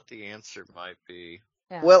tell what the answer might be.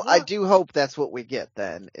 Yeah. Well, I do hope that's what we get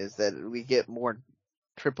then, is that we get more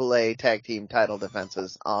AAA tag team title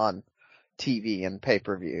defenses on TV and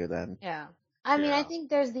pay-per-view then. Yeah. I mean, I think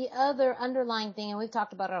there's the other underlying thing, and we've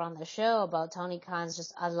talked about it on the show, about Tony Khan's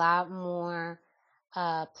just a lot more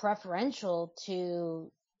preferential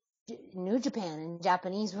to New Japan and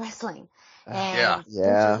Japanese wrestling. And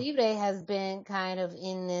Lucha Libre has been kind of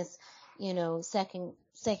in this,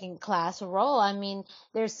 second class role. I mean,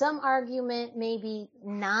 there's some argument, maybe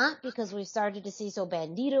not, because we started to see, so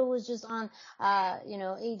Bandito was just on,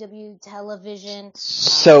 AEW television.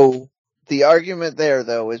 So the argument there,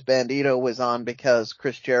 though, is Bandito was on because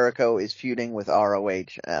Chris Jericho is feuding with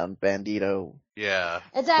ROH, and Bandito. Yeah.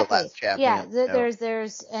 Exactly. Yeah.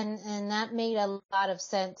 There's, and that made a lot of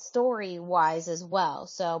sense story-wise as well.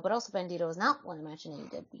 So, but also Bandito is not one match in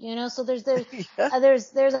AEW, so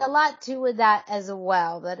there's a lot to that as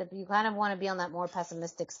well, that if you kind of want to be on that more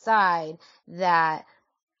pessimistic side, that,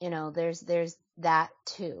 there's that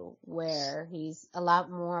too, where he's a lot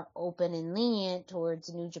more open and lenient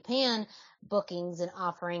towards New Japan bookings and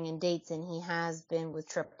offering and dates than he has been with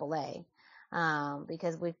AAA.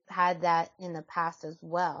 Because we've had that in the past as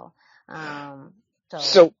well.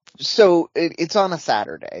 So it's on a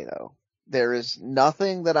Saturday though. there is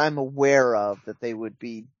nothing that I'm aware of that they would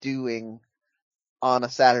be doing on a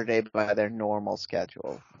Saturday by their normal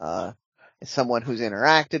schedule. As someone who's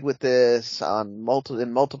interacted with this in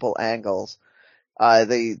multiple angles,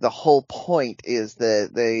 the whole point is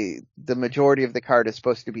that the majority of the card is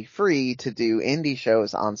supposed to be free to do indie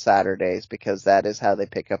shows on Saturdays because that is how they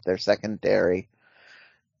pick up their secondary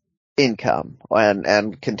income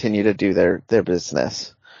and continue to do their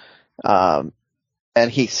business. And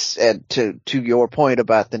he said to your point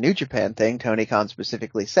about the New Japan thing, Tony Khan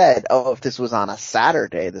specifically said, if this was on a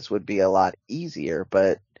Saturday, this would be a lot easier,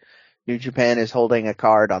 but New Japan is holding a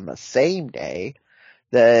card on the same day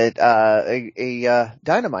that, a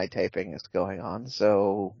Dynamite taping is going on,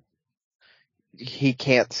 so he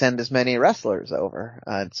can't send as many wrestlers over.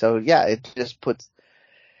 So yeah, it just puts,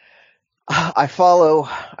 I follow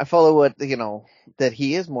what, that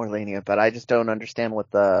he is more lenient, but I just don't understand what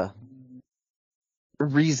the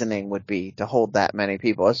reasoning would be to hold that many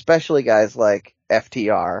people, especially guys like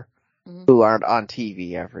FTR who aren't on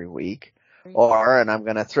TV every week. And I'm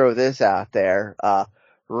going to throw this out there,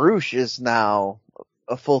 Roosh is now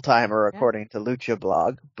a full-timer according to Lucha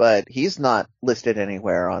Blog, but he's not listed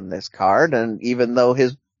anywhere on this card, and even though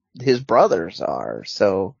his brothers are,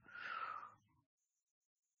 so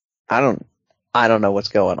I don't know what's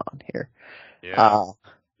going on here. Yeah.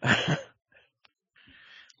 A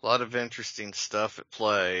lot of interesting stuff at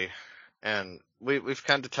play, and we've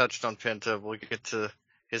kind of touched on Penta. We'll get to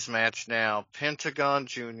his match now. Pentagon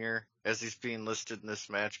Jr., as he's being listed in this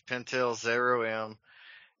match, Pentel 0M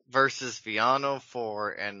versus Viano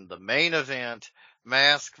 4, and the main event,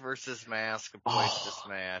 Mask versus Mask, avoids this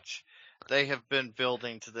match. They have been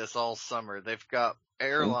building to this all summer. They've got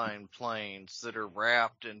airline planes that are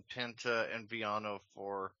wrapped in Penta and Viano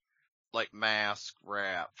 4, like Mask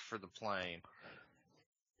wrap for the plane.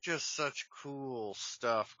 Just such cool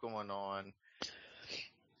stuff going on.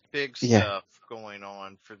 Big stuff going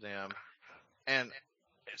on for them. And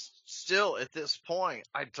still, at this point,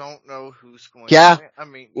 I don't know who's going to win. I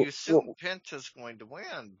mean, you assume Penta's going to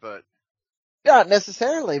win, but not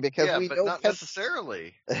necessarily, because we know not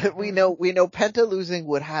necessarily. we know Penta losing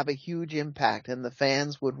would have a huge impact and the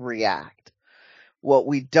fans would react. What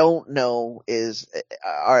we don't know is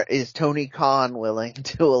Tony Khan willing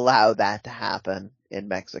to allow that to happen in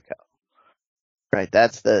Mexico? Right,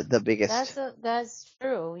 that's the biggest. That's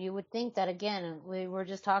true. You would think that, again, we were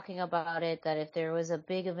just talking about it, that if there was a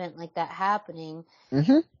big event like that happening,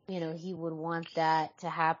 he would want that to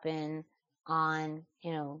happen on,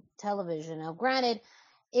 television. Now, granted,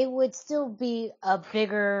 it would still be a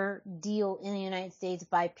bigger deal in the United States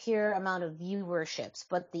by pure amount of viewerships,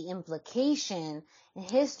 but the implication in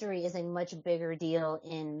history is a much bigger deal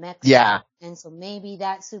in Mexico. Yeah. And so maybe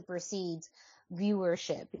that supersedes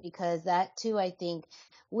viewership, because that too, I think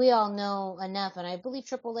we all know enough, and I believe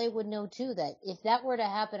AAA would know too, that if that were to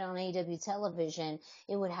happen on AEW television,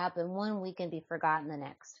 it would happen one week and be forgotten the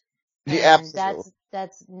next. Yeah, and absolutely.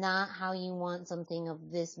 that's not how you want something of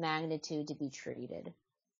this magnitude to be treated.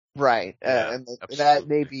 Right. Yeah, and that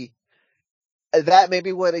may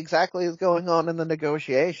be what exactly is going on in the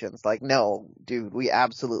negotiations. Like, no, dude, we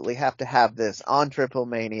absolutely have to have this on Triple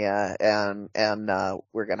Mania, and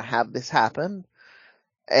we're gonna have this happen.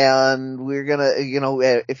 And we're gonna,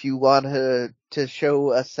 if you want to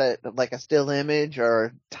show a still image or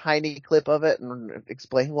a tiny clip of it and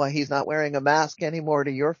explain why he's not wearing a mask anymore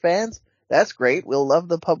to your fans, that's great. We'll love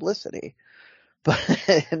the publicity.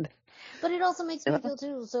 But it also makes me feel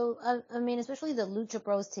too. So, I mean, especially the Lucha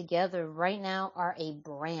Bros together right now are a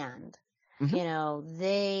brand. Mm-hmm.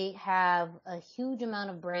 They have a huge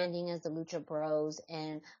amount of branding as the Lucha Bros,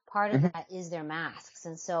 and part of that is their masks.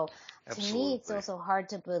 And so, to me, it's also hard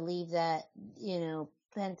to believe that,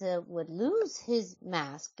 Penta would lose his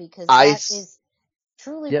mask, because that is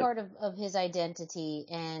truly part of his identity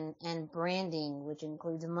and branding, which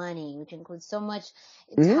includes money, which includes so much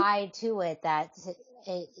tied to it, that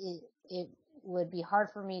it would be hard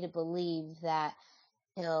for me to believe that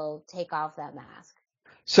he'll take off that mask.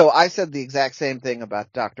 So I said the exact same thing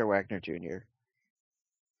about Dr. Wagner Jr.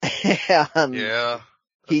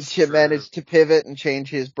 He managed to pivot and change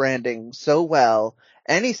his branding so well,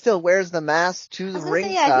 and he still wears the mask to the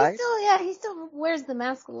ringside. He still wears the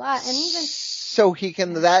mask a lot, and even so he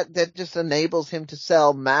can that just enables him to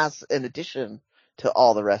sell masks in addition to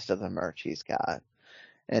all the rest of the merch he's got.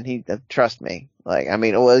 And trust me,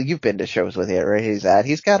 you've been to shows with him, right? He's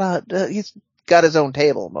got his own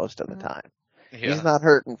table most of the time. Yeah. He's not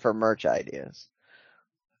hurting for merch ideas.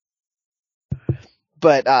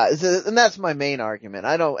 But and that's my main argument.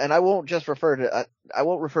 I won't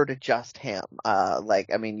refer to just him.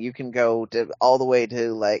 You can go all the way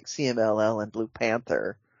to like CMLL and Blue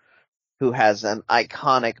Panther, who has an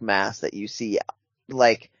iconic mask that you see,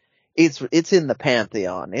 like it's in the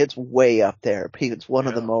pantheon. It's way up there. It's one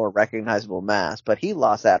of the more recognizable masks. But he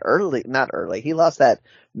lost that he lost that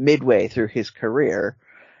midway through his career,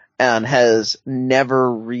 and has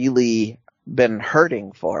never really been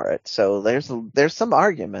hurting for it. So there's some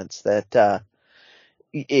arguments that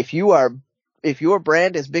if your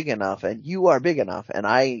brand is big enough and you are big enough, and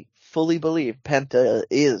I fully believe Penta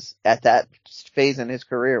is at that phase in his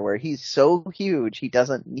career where he's so huge he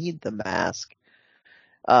doesn't need the mask.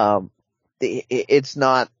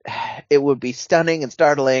 It would be stunning and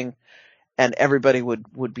startling, and everybody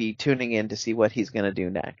would be tuning in to see what he's going to do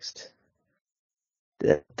next.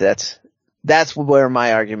 That's where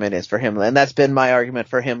my argument is for him, and that's been my argument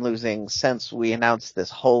for him losing since we announced this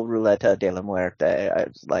whole Ruleta de la Muerte.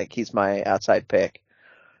 He's my outside pick,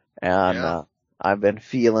 and I've been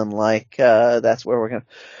feeling like that's where we're going.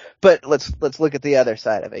 But let's look at the other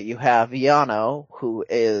side of it. You have Yano,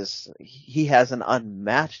 he has an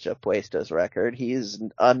unmatched Apuestas record. He's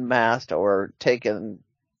unmasked or taken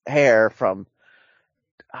hair from,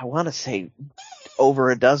 I want to say, over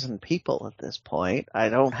a dozen people at this point. I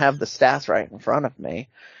don't have the stats right in front of me,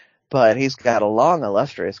 but he's got a long,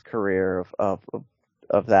 illustrious career of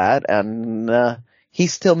that, and he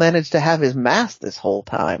still managed to have his mask this whole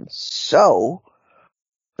time. So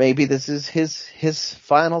maybe this is his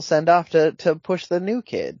final send off to push the new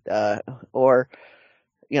kid, or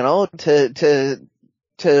to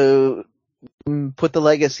put the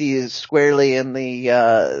legacy squarely in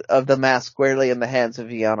of the mask squarely in the hands of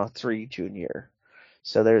Yano 3 Jr.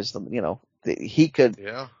 So there's there's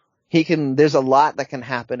a lot that can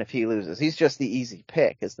happen if he loses. He's just the easy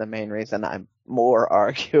pick is the main reason I'm more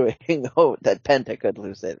arguing that Penta could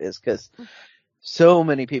lose it, is because so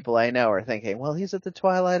many people I know are thinking, well, he's at the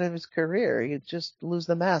twilight of his career. He just lose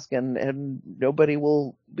the mask and nobody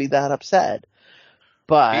will be that upset.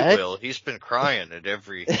 But he will. He's been crying at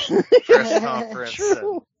every press conference.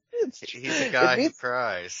 True. He's a guy who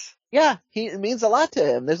cries. Yeah, it means a lot to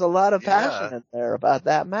him. There's a lot of passion in there about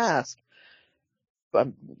that mask. But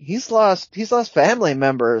he's lost family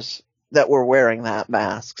members that were wearing that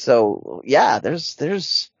mask. So yeah,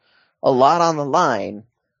 there's a lot on the line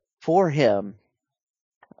for him,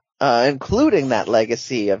 including that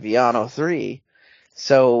legacy of Yano 3.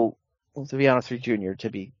 So the Yano 3 Jr. to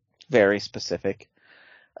be very specific.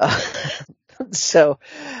 So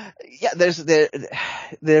yeah, there's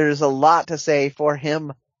a lot to say for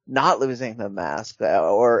him not losing the mask,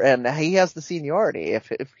 and he has the seniority. If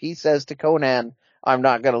he says to Konnan, I'm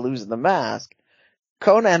not going to lose the mask,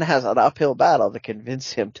 Konnan has an uphill battle to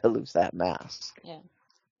convince him to lose that mask.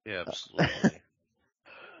 Yeah, absolutely.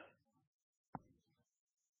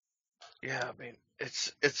 Yeah, I mean,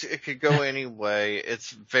 it could go any way.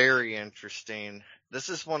 It's very interesting. This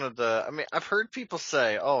is one of I've heard people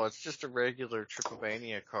say, oh, it's just a regular Triple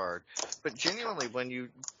Mania card. But genuinely, when you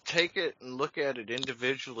take it and look at it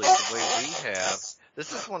individually the way we have,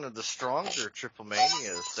 this is one of the stronger Triple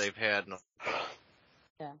Manias they've had.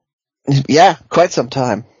 Yeah, quite some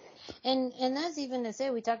time. And that's even to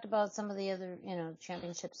say, we talked about some of the other,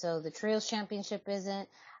 championships. So the Trios Championship isn't,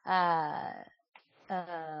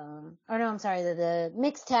 the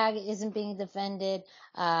mixed tag isn't being defended.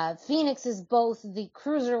 Phoenix is both the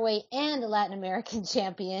cruiserweight and Latin American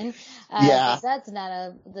champion. That's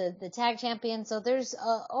not the tag champion. So there's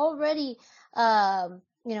already, a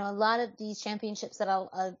lot of these championships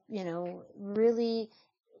that really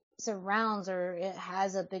surrounds, or it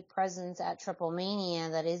has a big presence at Triple Mania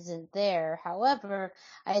that isn't there. However,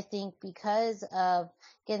 I think because of,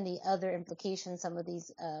 again, the other implications, some of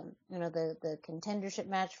these, the contendership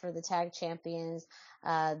match for the tag champions,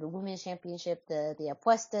 the women's championship, the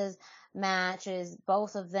Apuestas matches,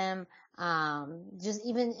 both of them, just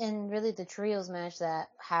even in really the trios match that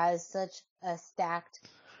has such a stacked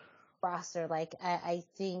roster. Like, I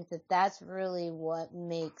think that's really what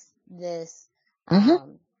makes this,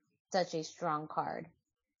 such a strong card.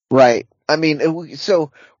 Right. I mean,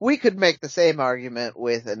 so we could make the same argument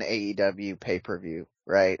with an AEW pay-per-view,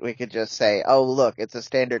 right? We could just say, oh, look, it's a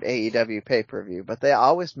standard AEW pay-per-view, but they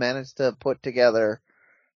always manage to put together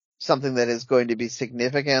something that is going to be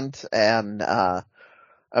significant. And,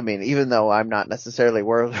 even though I'm not necessarily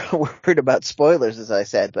worried about spoilers, as I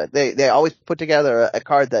said, but they always put together a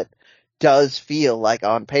card that does feel like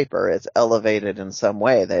on paper it's elevated in some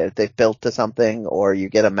way. They've built to something, or you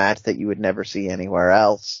get a match that you would never see anywhere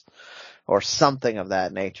else. or something of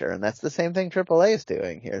that nature. And that's the same thing AAA is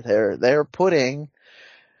doing here. They're putting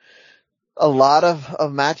a lot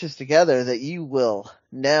of matches together that you will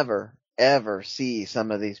never ever see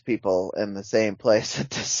some of these people in the same place at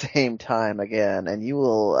the same time again. And you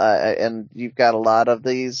will, and you've got a lot of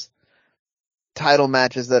these title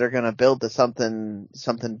matches that are going to build to something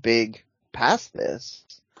big past this.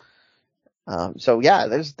 So yeah,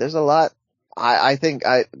 there's a lot. I think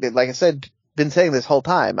like I said, been saying this whole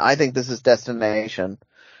time, I think this is Destination.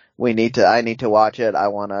 I need to watch it. I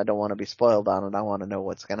don't want to be spoiled on it. I want to know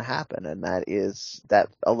what's going to happen. And that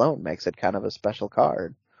alone makes it kind of a special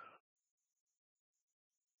card.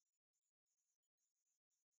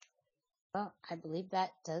 Well, I believe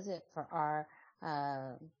that does it for our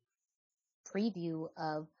preview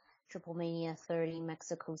of Triple Mania 30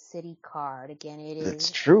 Mexico City card. Again, it It's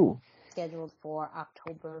is true. Scheduled for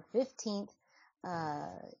October 15th.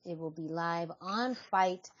 It will be live on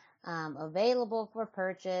Fight, available for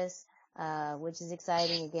purchase, which is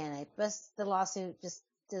exciting. Again, I guess the lawsuit just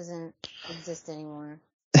doesn't exist anymore.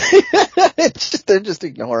 They're just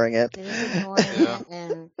ignoring it. They're just ignoring it,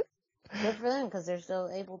 and good for them because they're still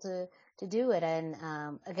able to do it. And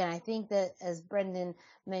again, I think that, as Brendan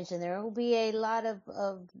mentioned, there will be a lot of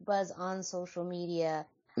buzz on social media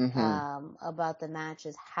about the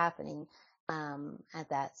matches happening at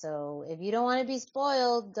that. So if you don't want to be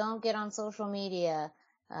spoiled, don't get on social media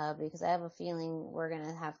because I have a feeling we're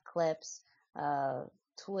gonna have clips,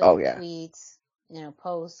 tweets,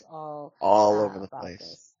 posts all over the about place.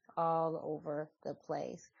 this, all over the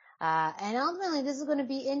place. And ultimately, this is going to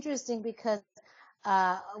be interesting because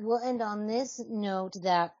we'll end on this note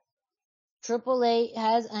that AAA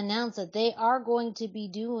has announced that they are going to be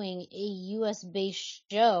doing a U.S.-based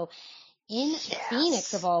show in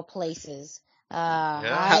Phoenix, of all places.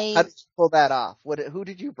 How did you pull that off? Who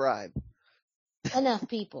did you bribe? Enough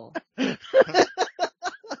people.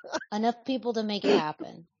 Enough people to make it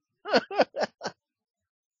happen.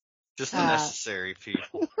 Just the necessary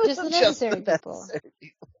people. Just the necessary people.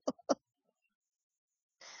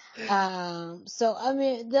 So I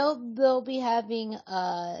mean, they'll be having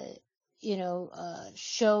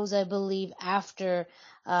shows, I believe, after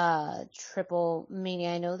Triple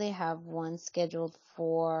Mania. I know they have one scheduled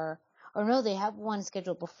they have one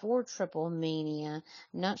scheduled before Triple Mania.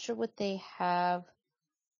 Not sure what they have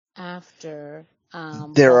after.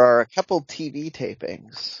 There are a couple TV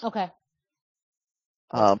tapings. Okay.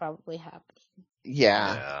 That's probably happening.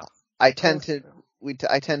 Yeah. I tend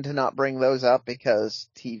to not bring those up because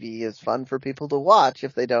TV is fun for people to watch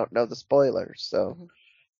if they don't know the spoilers. So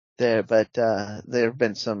there have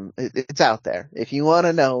been some. It's out there. If you want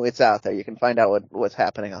to know, it's out there. You can find out what's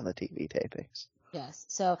happening on the TV tapings. Yes.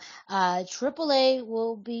 So, AAA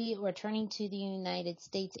will be returning to the United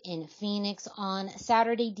States in Phoenix on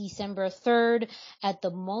Saturday, December 3rd at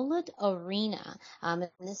the Mullet Arena. And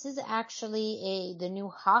this is actually the new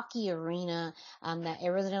hockey arena, that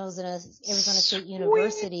Arizona State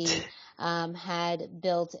University, had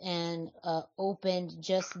built and, opened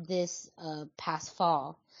just this, past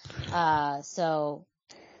fall. So,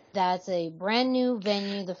 that's a brand new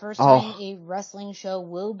venue. The first time a wrestling show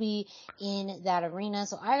will be in that arena.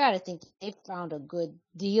 So I gotta think they found a good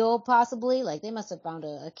deal, possibly. Like, they must have found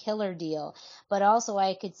a killer deal. But also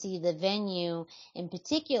I could see the venue in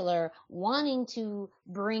particular wanting to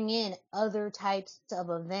bring in other types of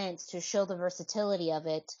events to show the versatility of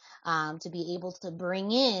it, to be able to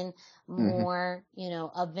bring in more,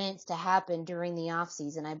 events to happen during the off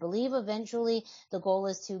season. I believe eventually the goal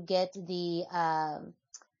is to get the,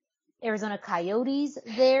 Arizona Coyotes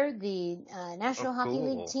there, the National Hockey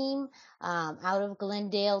League team, out of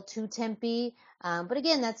Glendale to Tempe. But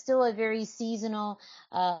again, that's still a very seasonal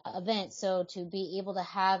event. So to be able to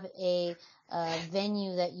have a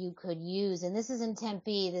venue that you could use, and this is in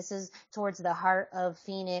Tempe, this is towards the heart of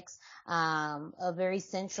Phoenix, a very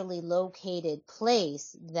centrally located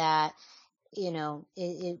place that,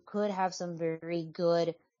 it could have some very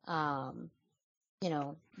good, very,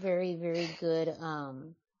 very good,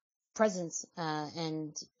 presence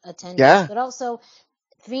and attendance. But also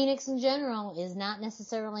Phoenix in general is not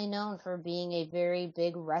necessarily known for being a very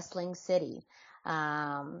big wrestling city.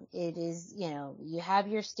 It is, you have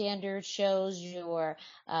your standard shows, your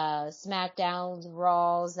SmackDowns,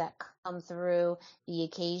 Raws that come through, the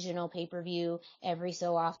occasional pay-per-view every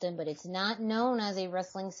so often, but it's not known as a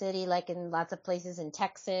wrestling city like in lots of places in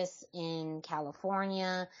Texas, in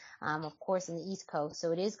California, of course in the East Coast.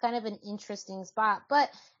 So it is kind of an interesting spot. But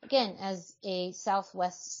again, as a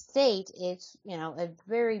Southwest state, it's, a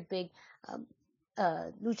very big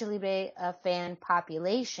Lucha Libre fan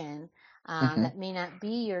population. That may not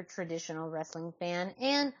be your traditional wrestling fan.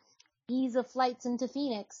 And ease of flights into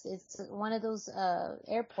Phoenix. It's one of those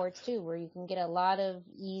airports too where you can get a lot of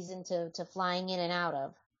ease into flying in and out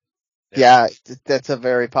of. Yeah, that's a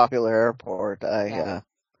very popular airport. Yeah.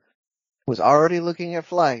 Was already looking at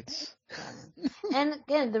flights. And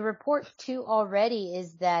again, the report too already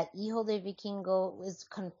is that Hijo de Vikingo is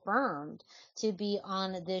confirmed to be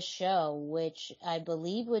on this show, which I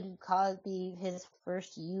believe would be his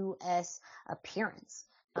first U.S. appearance.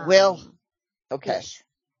 Well, okay. Ish.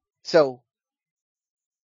 So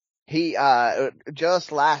he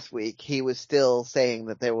just last week he was still saying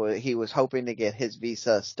that he was hoping to get his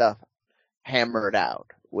visa stuff hammered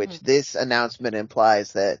out, which this announcement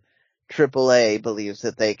implies that AAA believes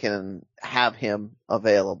that they can have him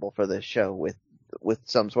available for this show with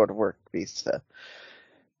some sort of work visa.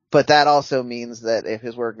 But that also means that if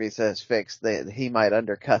his work visa is fixed, that he might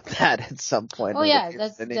undercut that at some point. Oh yeah,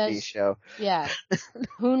 that's an indie show. Yeah.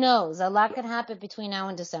 Who knows? A lot can happen between now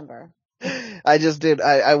and December.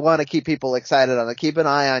 I want to keep people excited on it. Keep an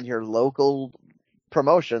eye on your local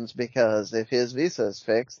promotions, because if his visa is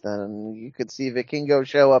fixed, then you could see Vikingo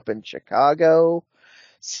show up in Chicago,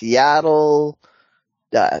 Seattle,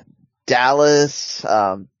 Dallas.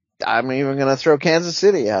 I'm even going to throw Kansas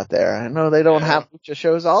City out there. I know they don't have lucha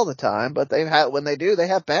shows all the time, but when they do, they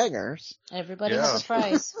have bangers. Everybody has a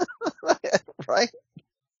price. Right?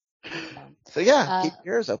 So keep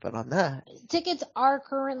your ears open on that. Tickets are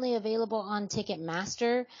currently available on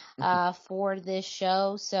Ticketmaster for this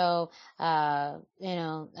show. So, I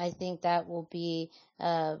think that will be,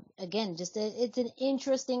 again, it's an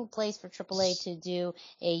interesting place for AAA to do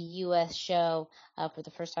a U.S. show for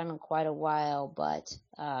the first time in quite a while. But,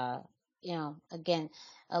 again,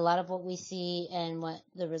 a lot of what we see and what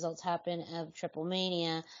the results happen of Triple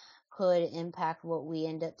Mania could impact what we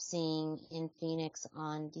end up seeing in Phoenix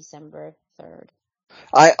on December 3rd.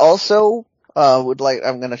 I also I'm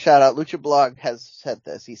going to shout out, Lucha Blog has said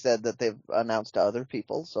this. He said that they've announced to other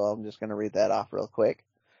people, so I'm just going to read that off real quick.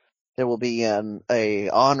 There will be a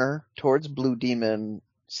honor towards Blue Demon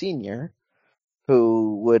Sr.,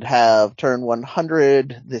 who would have turned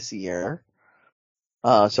 100 this year.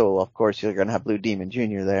 So of course you're going to have Blue Demon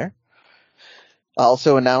Jr. there.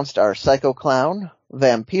 Also announced our Psycho Clown,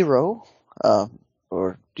 Vampiro,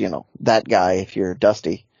 or, that guy if you're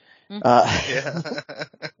Dusty.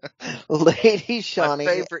 Lady Shawnee.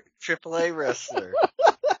 My favorite AAA wrestler.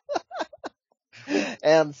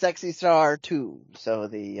 And Sexy Star 2. So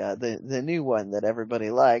the new one that everybody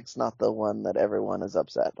likes, not the one that everyone is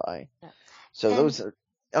upset by. So those are,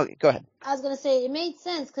 go ahead. I was going to say, it made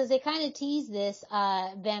sense because they kind of teased this.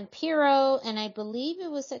 Vampiro, and I believe it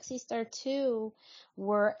was Sexy Star 2,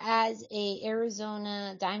 were as a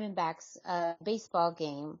Arizona Diamondbacks baseball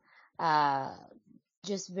game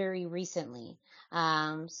just very recently.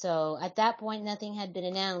 So at that point, nothing had been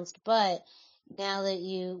announced, but now that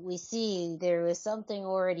we see there was something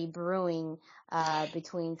already brewing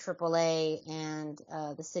between AAA and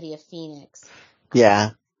the city of Phoenix.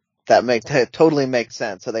 Yeah. That totally makes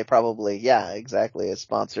sense. So they probably, exactly, a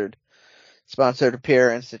sponsored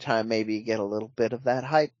appearance to try and maybe get a little bit of that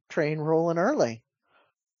hype train rolling early.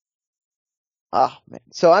 Oh man.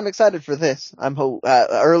 So I'm excited for this.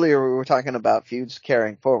 Earlier we were talking about feuds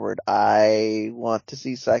carrying forward. I want to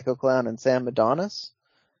see Psycho Clown and Sam Adonis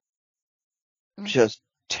just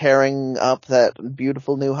tearing up that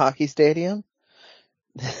beautiful new hockey stadium.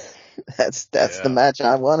 That's the match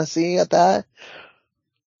I want to see at that.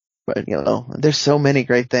 But there's so many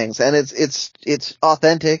great things, and it's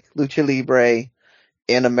authentic Lucha Libre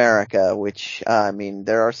in America, which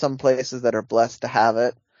there are some places that are blessed to have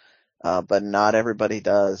it, but not everybody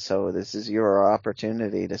does. So this is your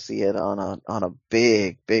opportunity to see it on a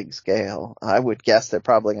big scale. I would guess they're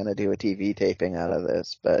probably going to do a TV taping out of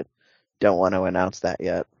this, but don't want to announce that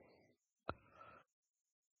yet.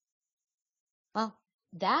 Well,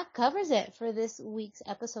 that covers it for this week's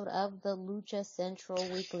episode of the Lucha Central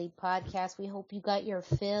Weekly Podcast. We hope you got your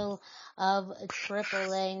fill of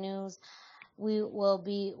AAA news. We will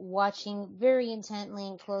be watching very intently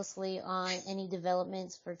and closely on any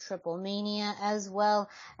developments for Triple Mania, as well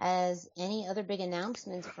as any other big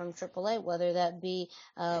announcements from AAA, whether that be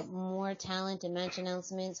more talent and match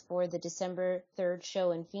announcements for the December 3rd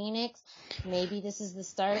show in Phoenix. Maybe this is the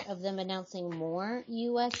start of them announcing more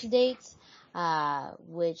U.S. dates,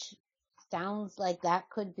 which sounds like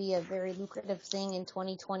that could be a very lucrative thing in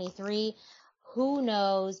 2023. Who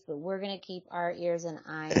knows? But we're going to keep our ears and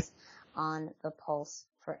eyes on the pulse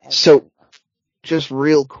for everyone. So, just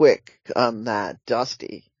real quick on that,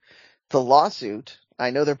 Dusty. The lawsuit,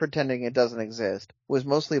 I know they're pretending it doesn't exist, was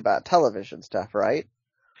mostly about television stuff, right?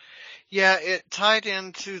 Yeah, it tied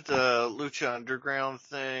into the Lucha Underground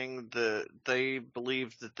thing. They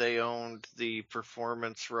believed that they owned the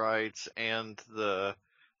performance rights and the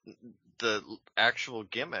actual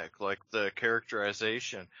gimmick, like the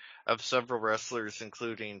characterization of several wrestlers,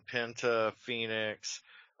 including Penta, Phoenix,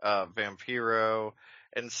 Vampiro.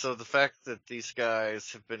 And so the fact that these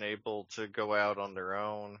guys have been able to go out on their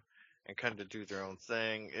own and kind of do their own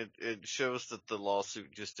thing, it shows that the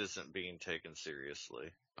lawsuit just isn't being taken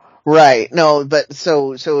seriously. Right. No, but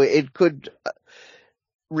so it could,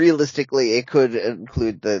 realistically, it could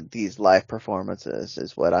include these live performances,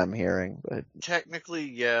 is what I'm hearing. But technically,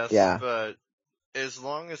 yes, yeah, but as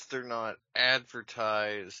long as they're not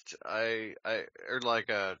advertised, or like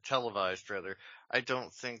televised rather, I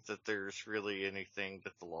don't think that there's really anything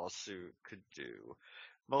that the lawsuit could do.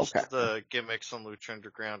 Most okay. of the gimmicks on Lucha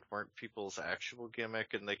Underground weren't people's actual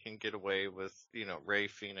gimmick, and they can get away with, Ray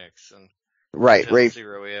Phoenix and Right, Ray,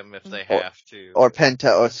 Zero M if they have to. or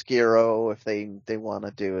Penta Oscuro if they want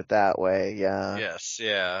to do it that way. Yeah. Yes,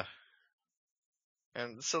 yeah.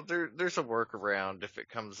 And so there's a workaround if it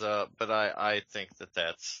comes up, but I think that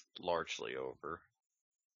that's largely over.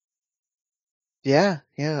 Yeah,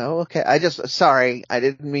 okay. Sorry, I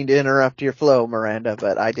didn't mean to interrupt your flow, Miranda,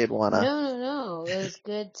 but I did want to. No. It was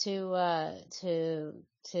good to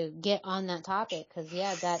get on that topic, because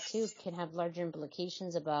that too can have larger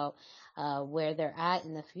implications about where they're at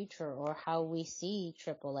in the future, or how we see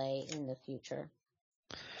AAA in the future.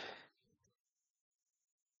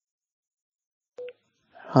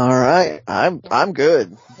 All right, I'm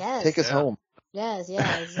good. Yes. Take us home. Yes.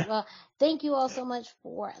 Well, thank you all so much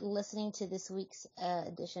for listening to this week's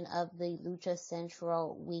edition of the Lucha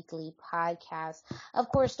Central Weekly Podcast. Of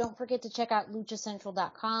course, don't forget to check out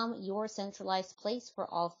luchacentral.com, your centralized place for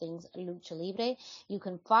all things Lucha Libre. You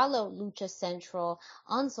can follow Lucha Central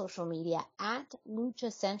on social media at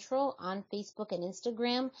Lucha Central on Facebook and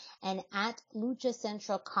Instagram, and at Lucha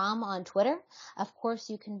Central.com on Twitter. Of course,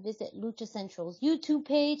 you can visit Lucha Central's YouTube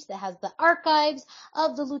page that has the archives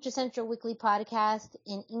of the Lucha Central Weekly Podcast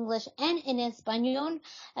in English and in Espanol,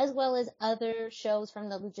 as well as other shows from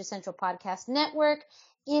the Lucha Central Podcast Network,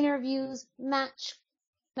 interviews,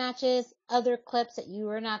 matches, other clips that you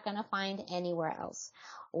are not going to find anywhere else.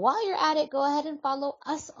 While you're at it, go ahead and follow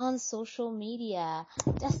us on social media.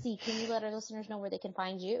 Dusty, can you let our listeners know where they can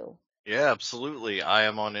find you? Yeah, absolutely. I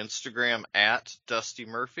am on Instagram at Dusty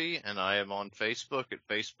Murphy, and I am on Facebook at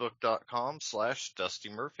facebook.com/Dusty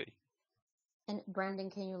Murphy. And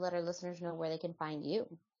Brandon, can you let our listeners know where they can find you?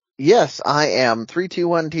 Yes, I am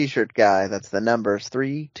 321 T-shirt guy. That's the numbers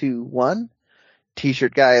 321.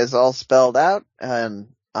 T-shirt guy is all spelled out,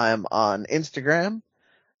 and I'm on Instagram,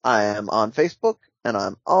 I am on Facebook, and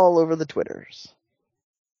I'm all over the Twitters.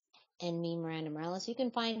 And me, Miranda Morales. You can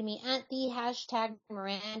find me at the hashtag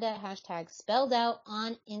Miranda, hashtag spelled out,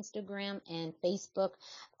 on Instagram and Facebook.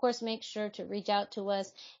 Of course, make sure to reach out to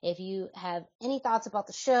us if you have any thoughts about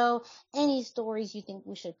the show, any stories you think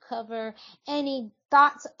we should cover, any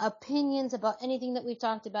thoughts, opinions about anything that we've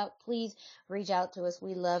talked about. Please reach out to us.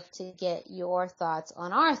 We love to get your thoughts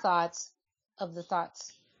on our thoughts of the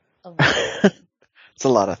thoughts of the It's a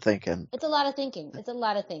lot of thinking. It's a lot of thinking.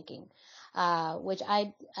 Which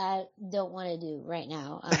I don't want to do right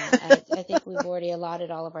now. I think we've already allotted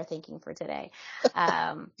all of our thinking for today.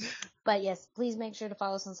 But yes, please make sure to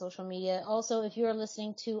follow us on social media. Also, if you are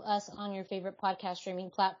listening to us on your favorite podcast streaming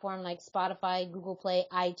platform like Spotify, Google Play,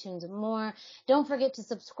 iTunes, and more, don't forget to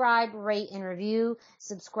subscribe, rate, and review.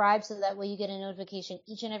 Subscribe so that way you get a notification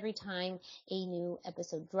each and every time a new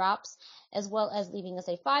episode drops, as well as leaving us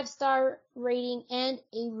a 5-star rating and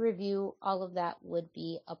a review. All of that would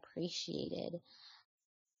be appreciated.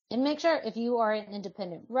 And make sure, if you are an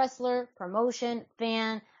independent wrestler, promotion,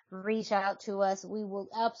 fan, reach out to us. We will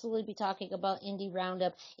absolutely be talking about Indie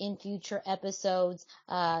Roundup in future episodes.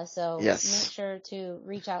 So yes, make sure to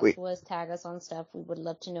reach out to us, tag us on stuff. We would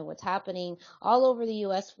love to know what's happening all over the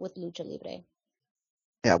U.S. with Lucha Libre.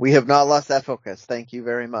 Yeah, we have not lost that focus. Thank you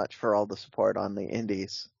very much for all the support on the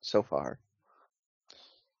indies so far.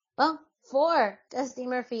 Well, for Dusty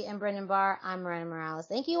Murphy and Brendan Barr, I'm Miranda Morales.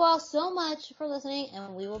 Thank you all so much for listening,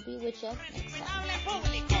 and we will be with you next time.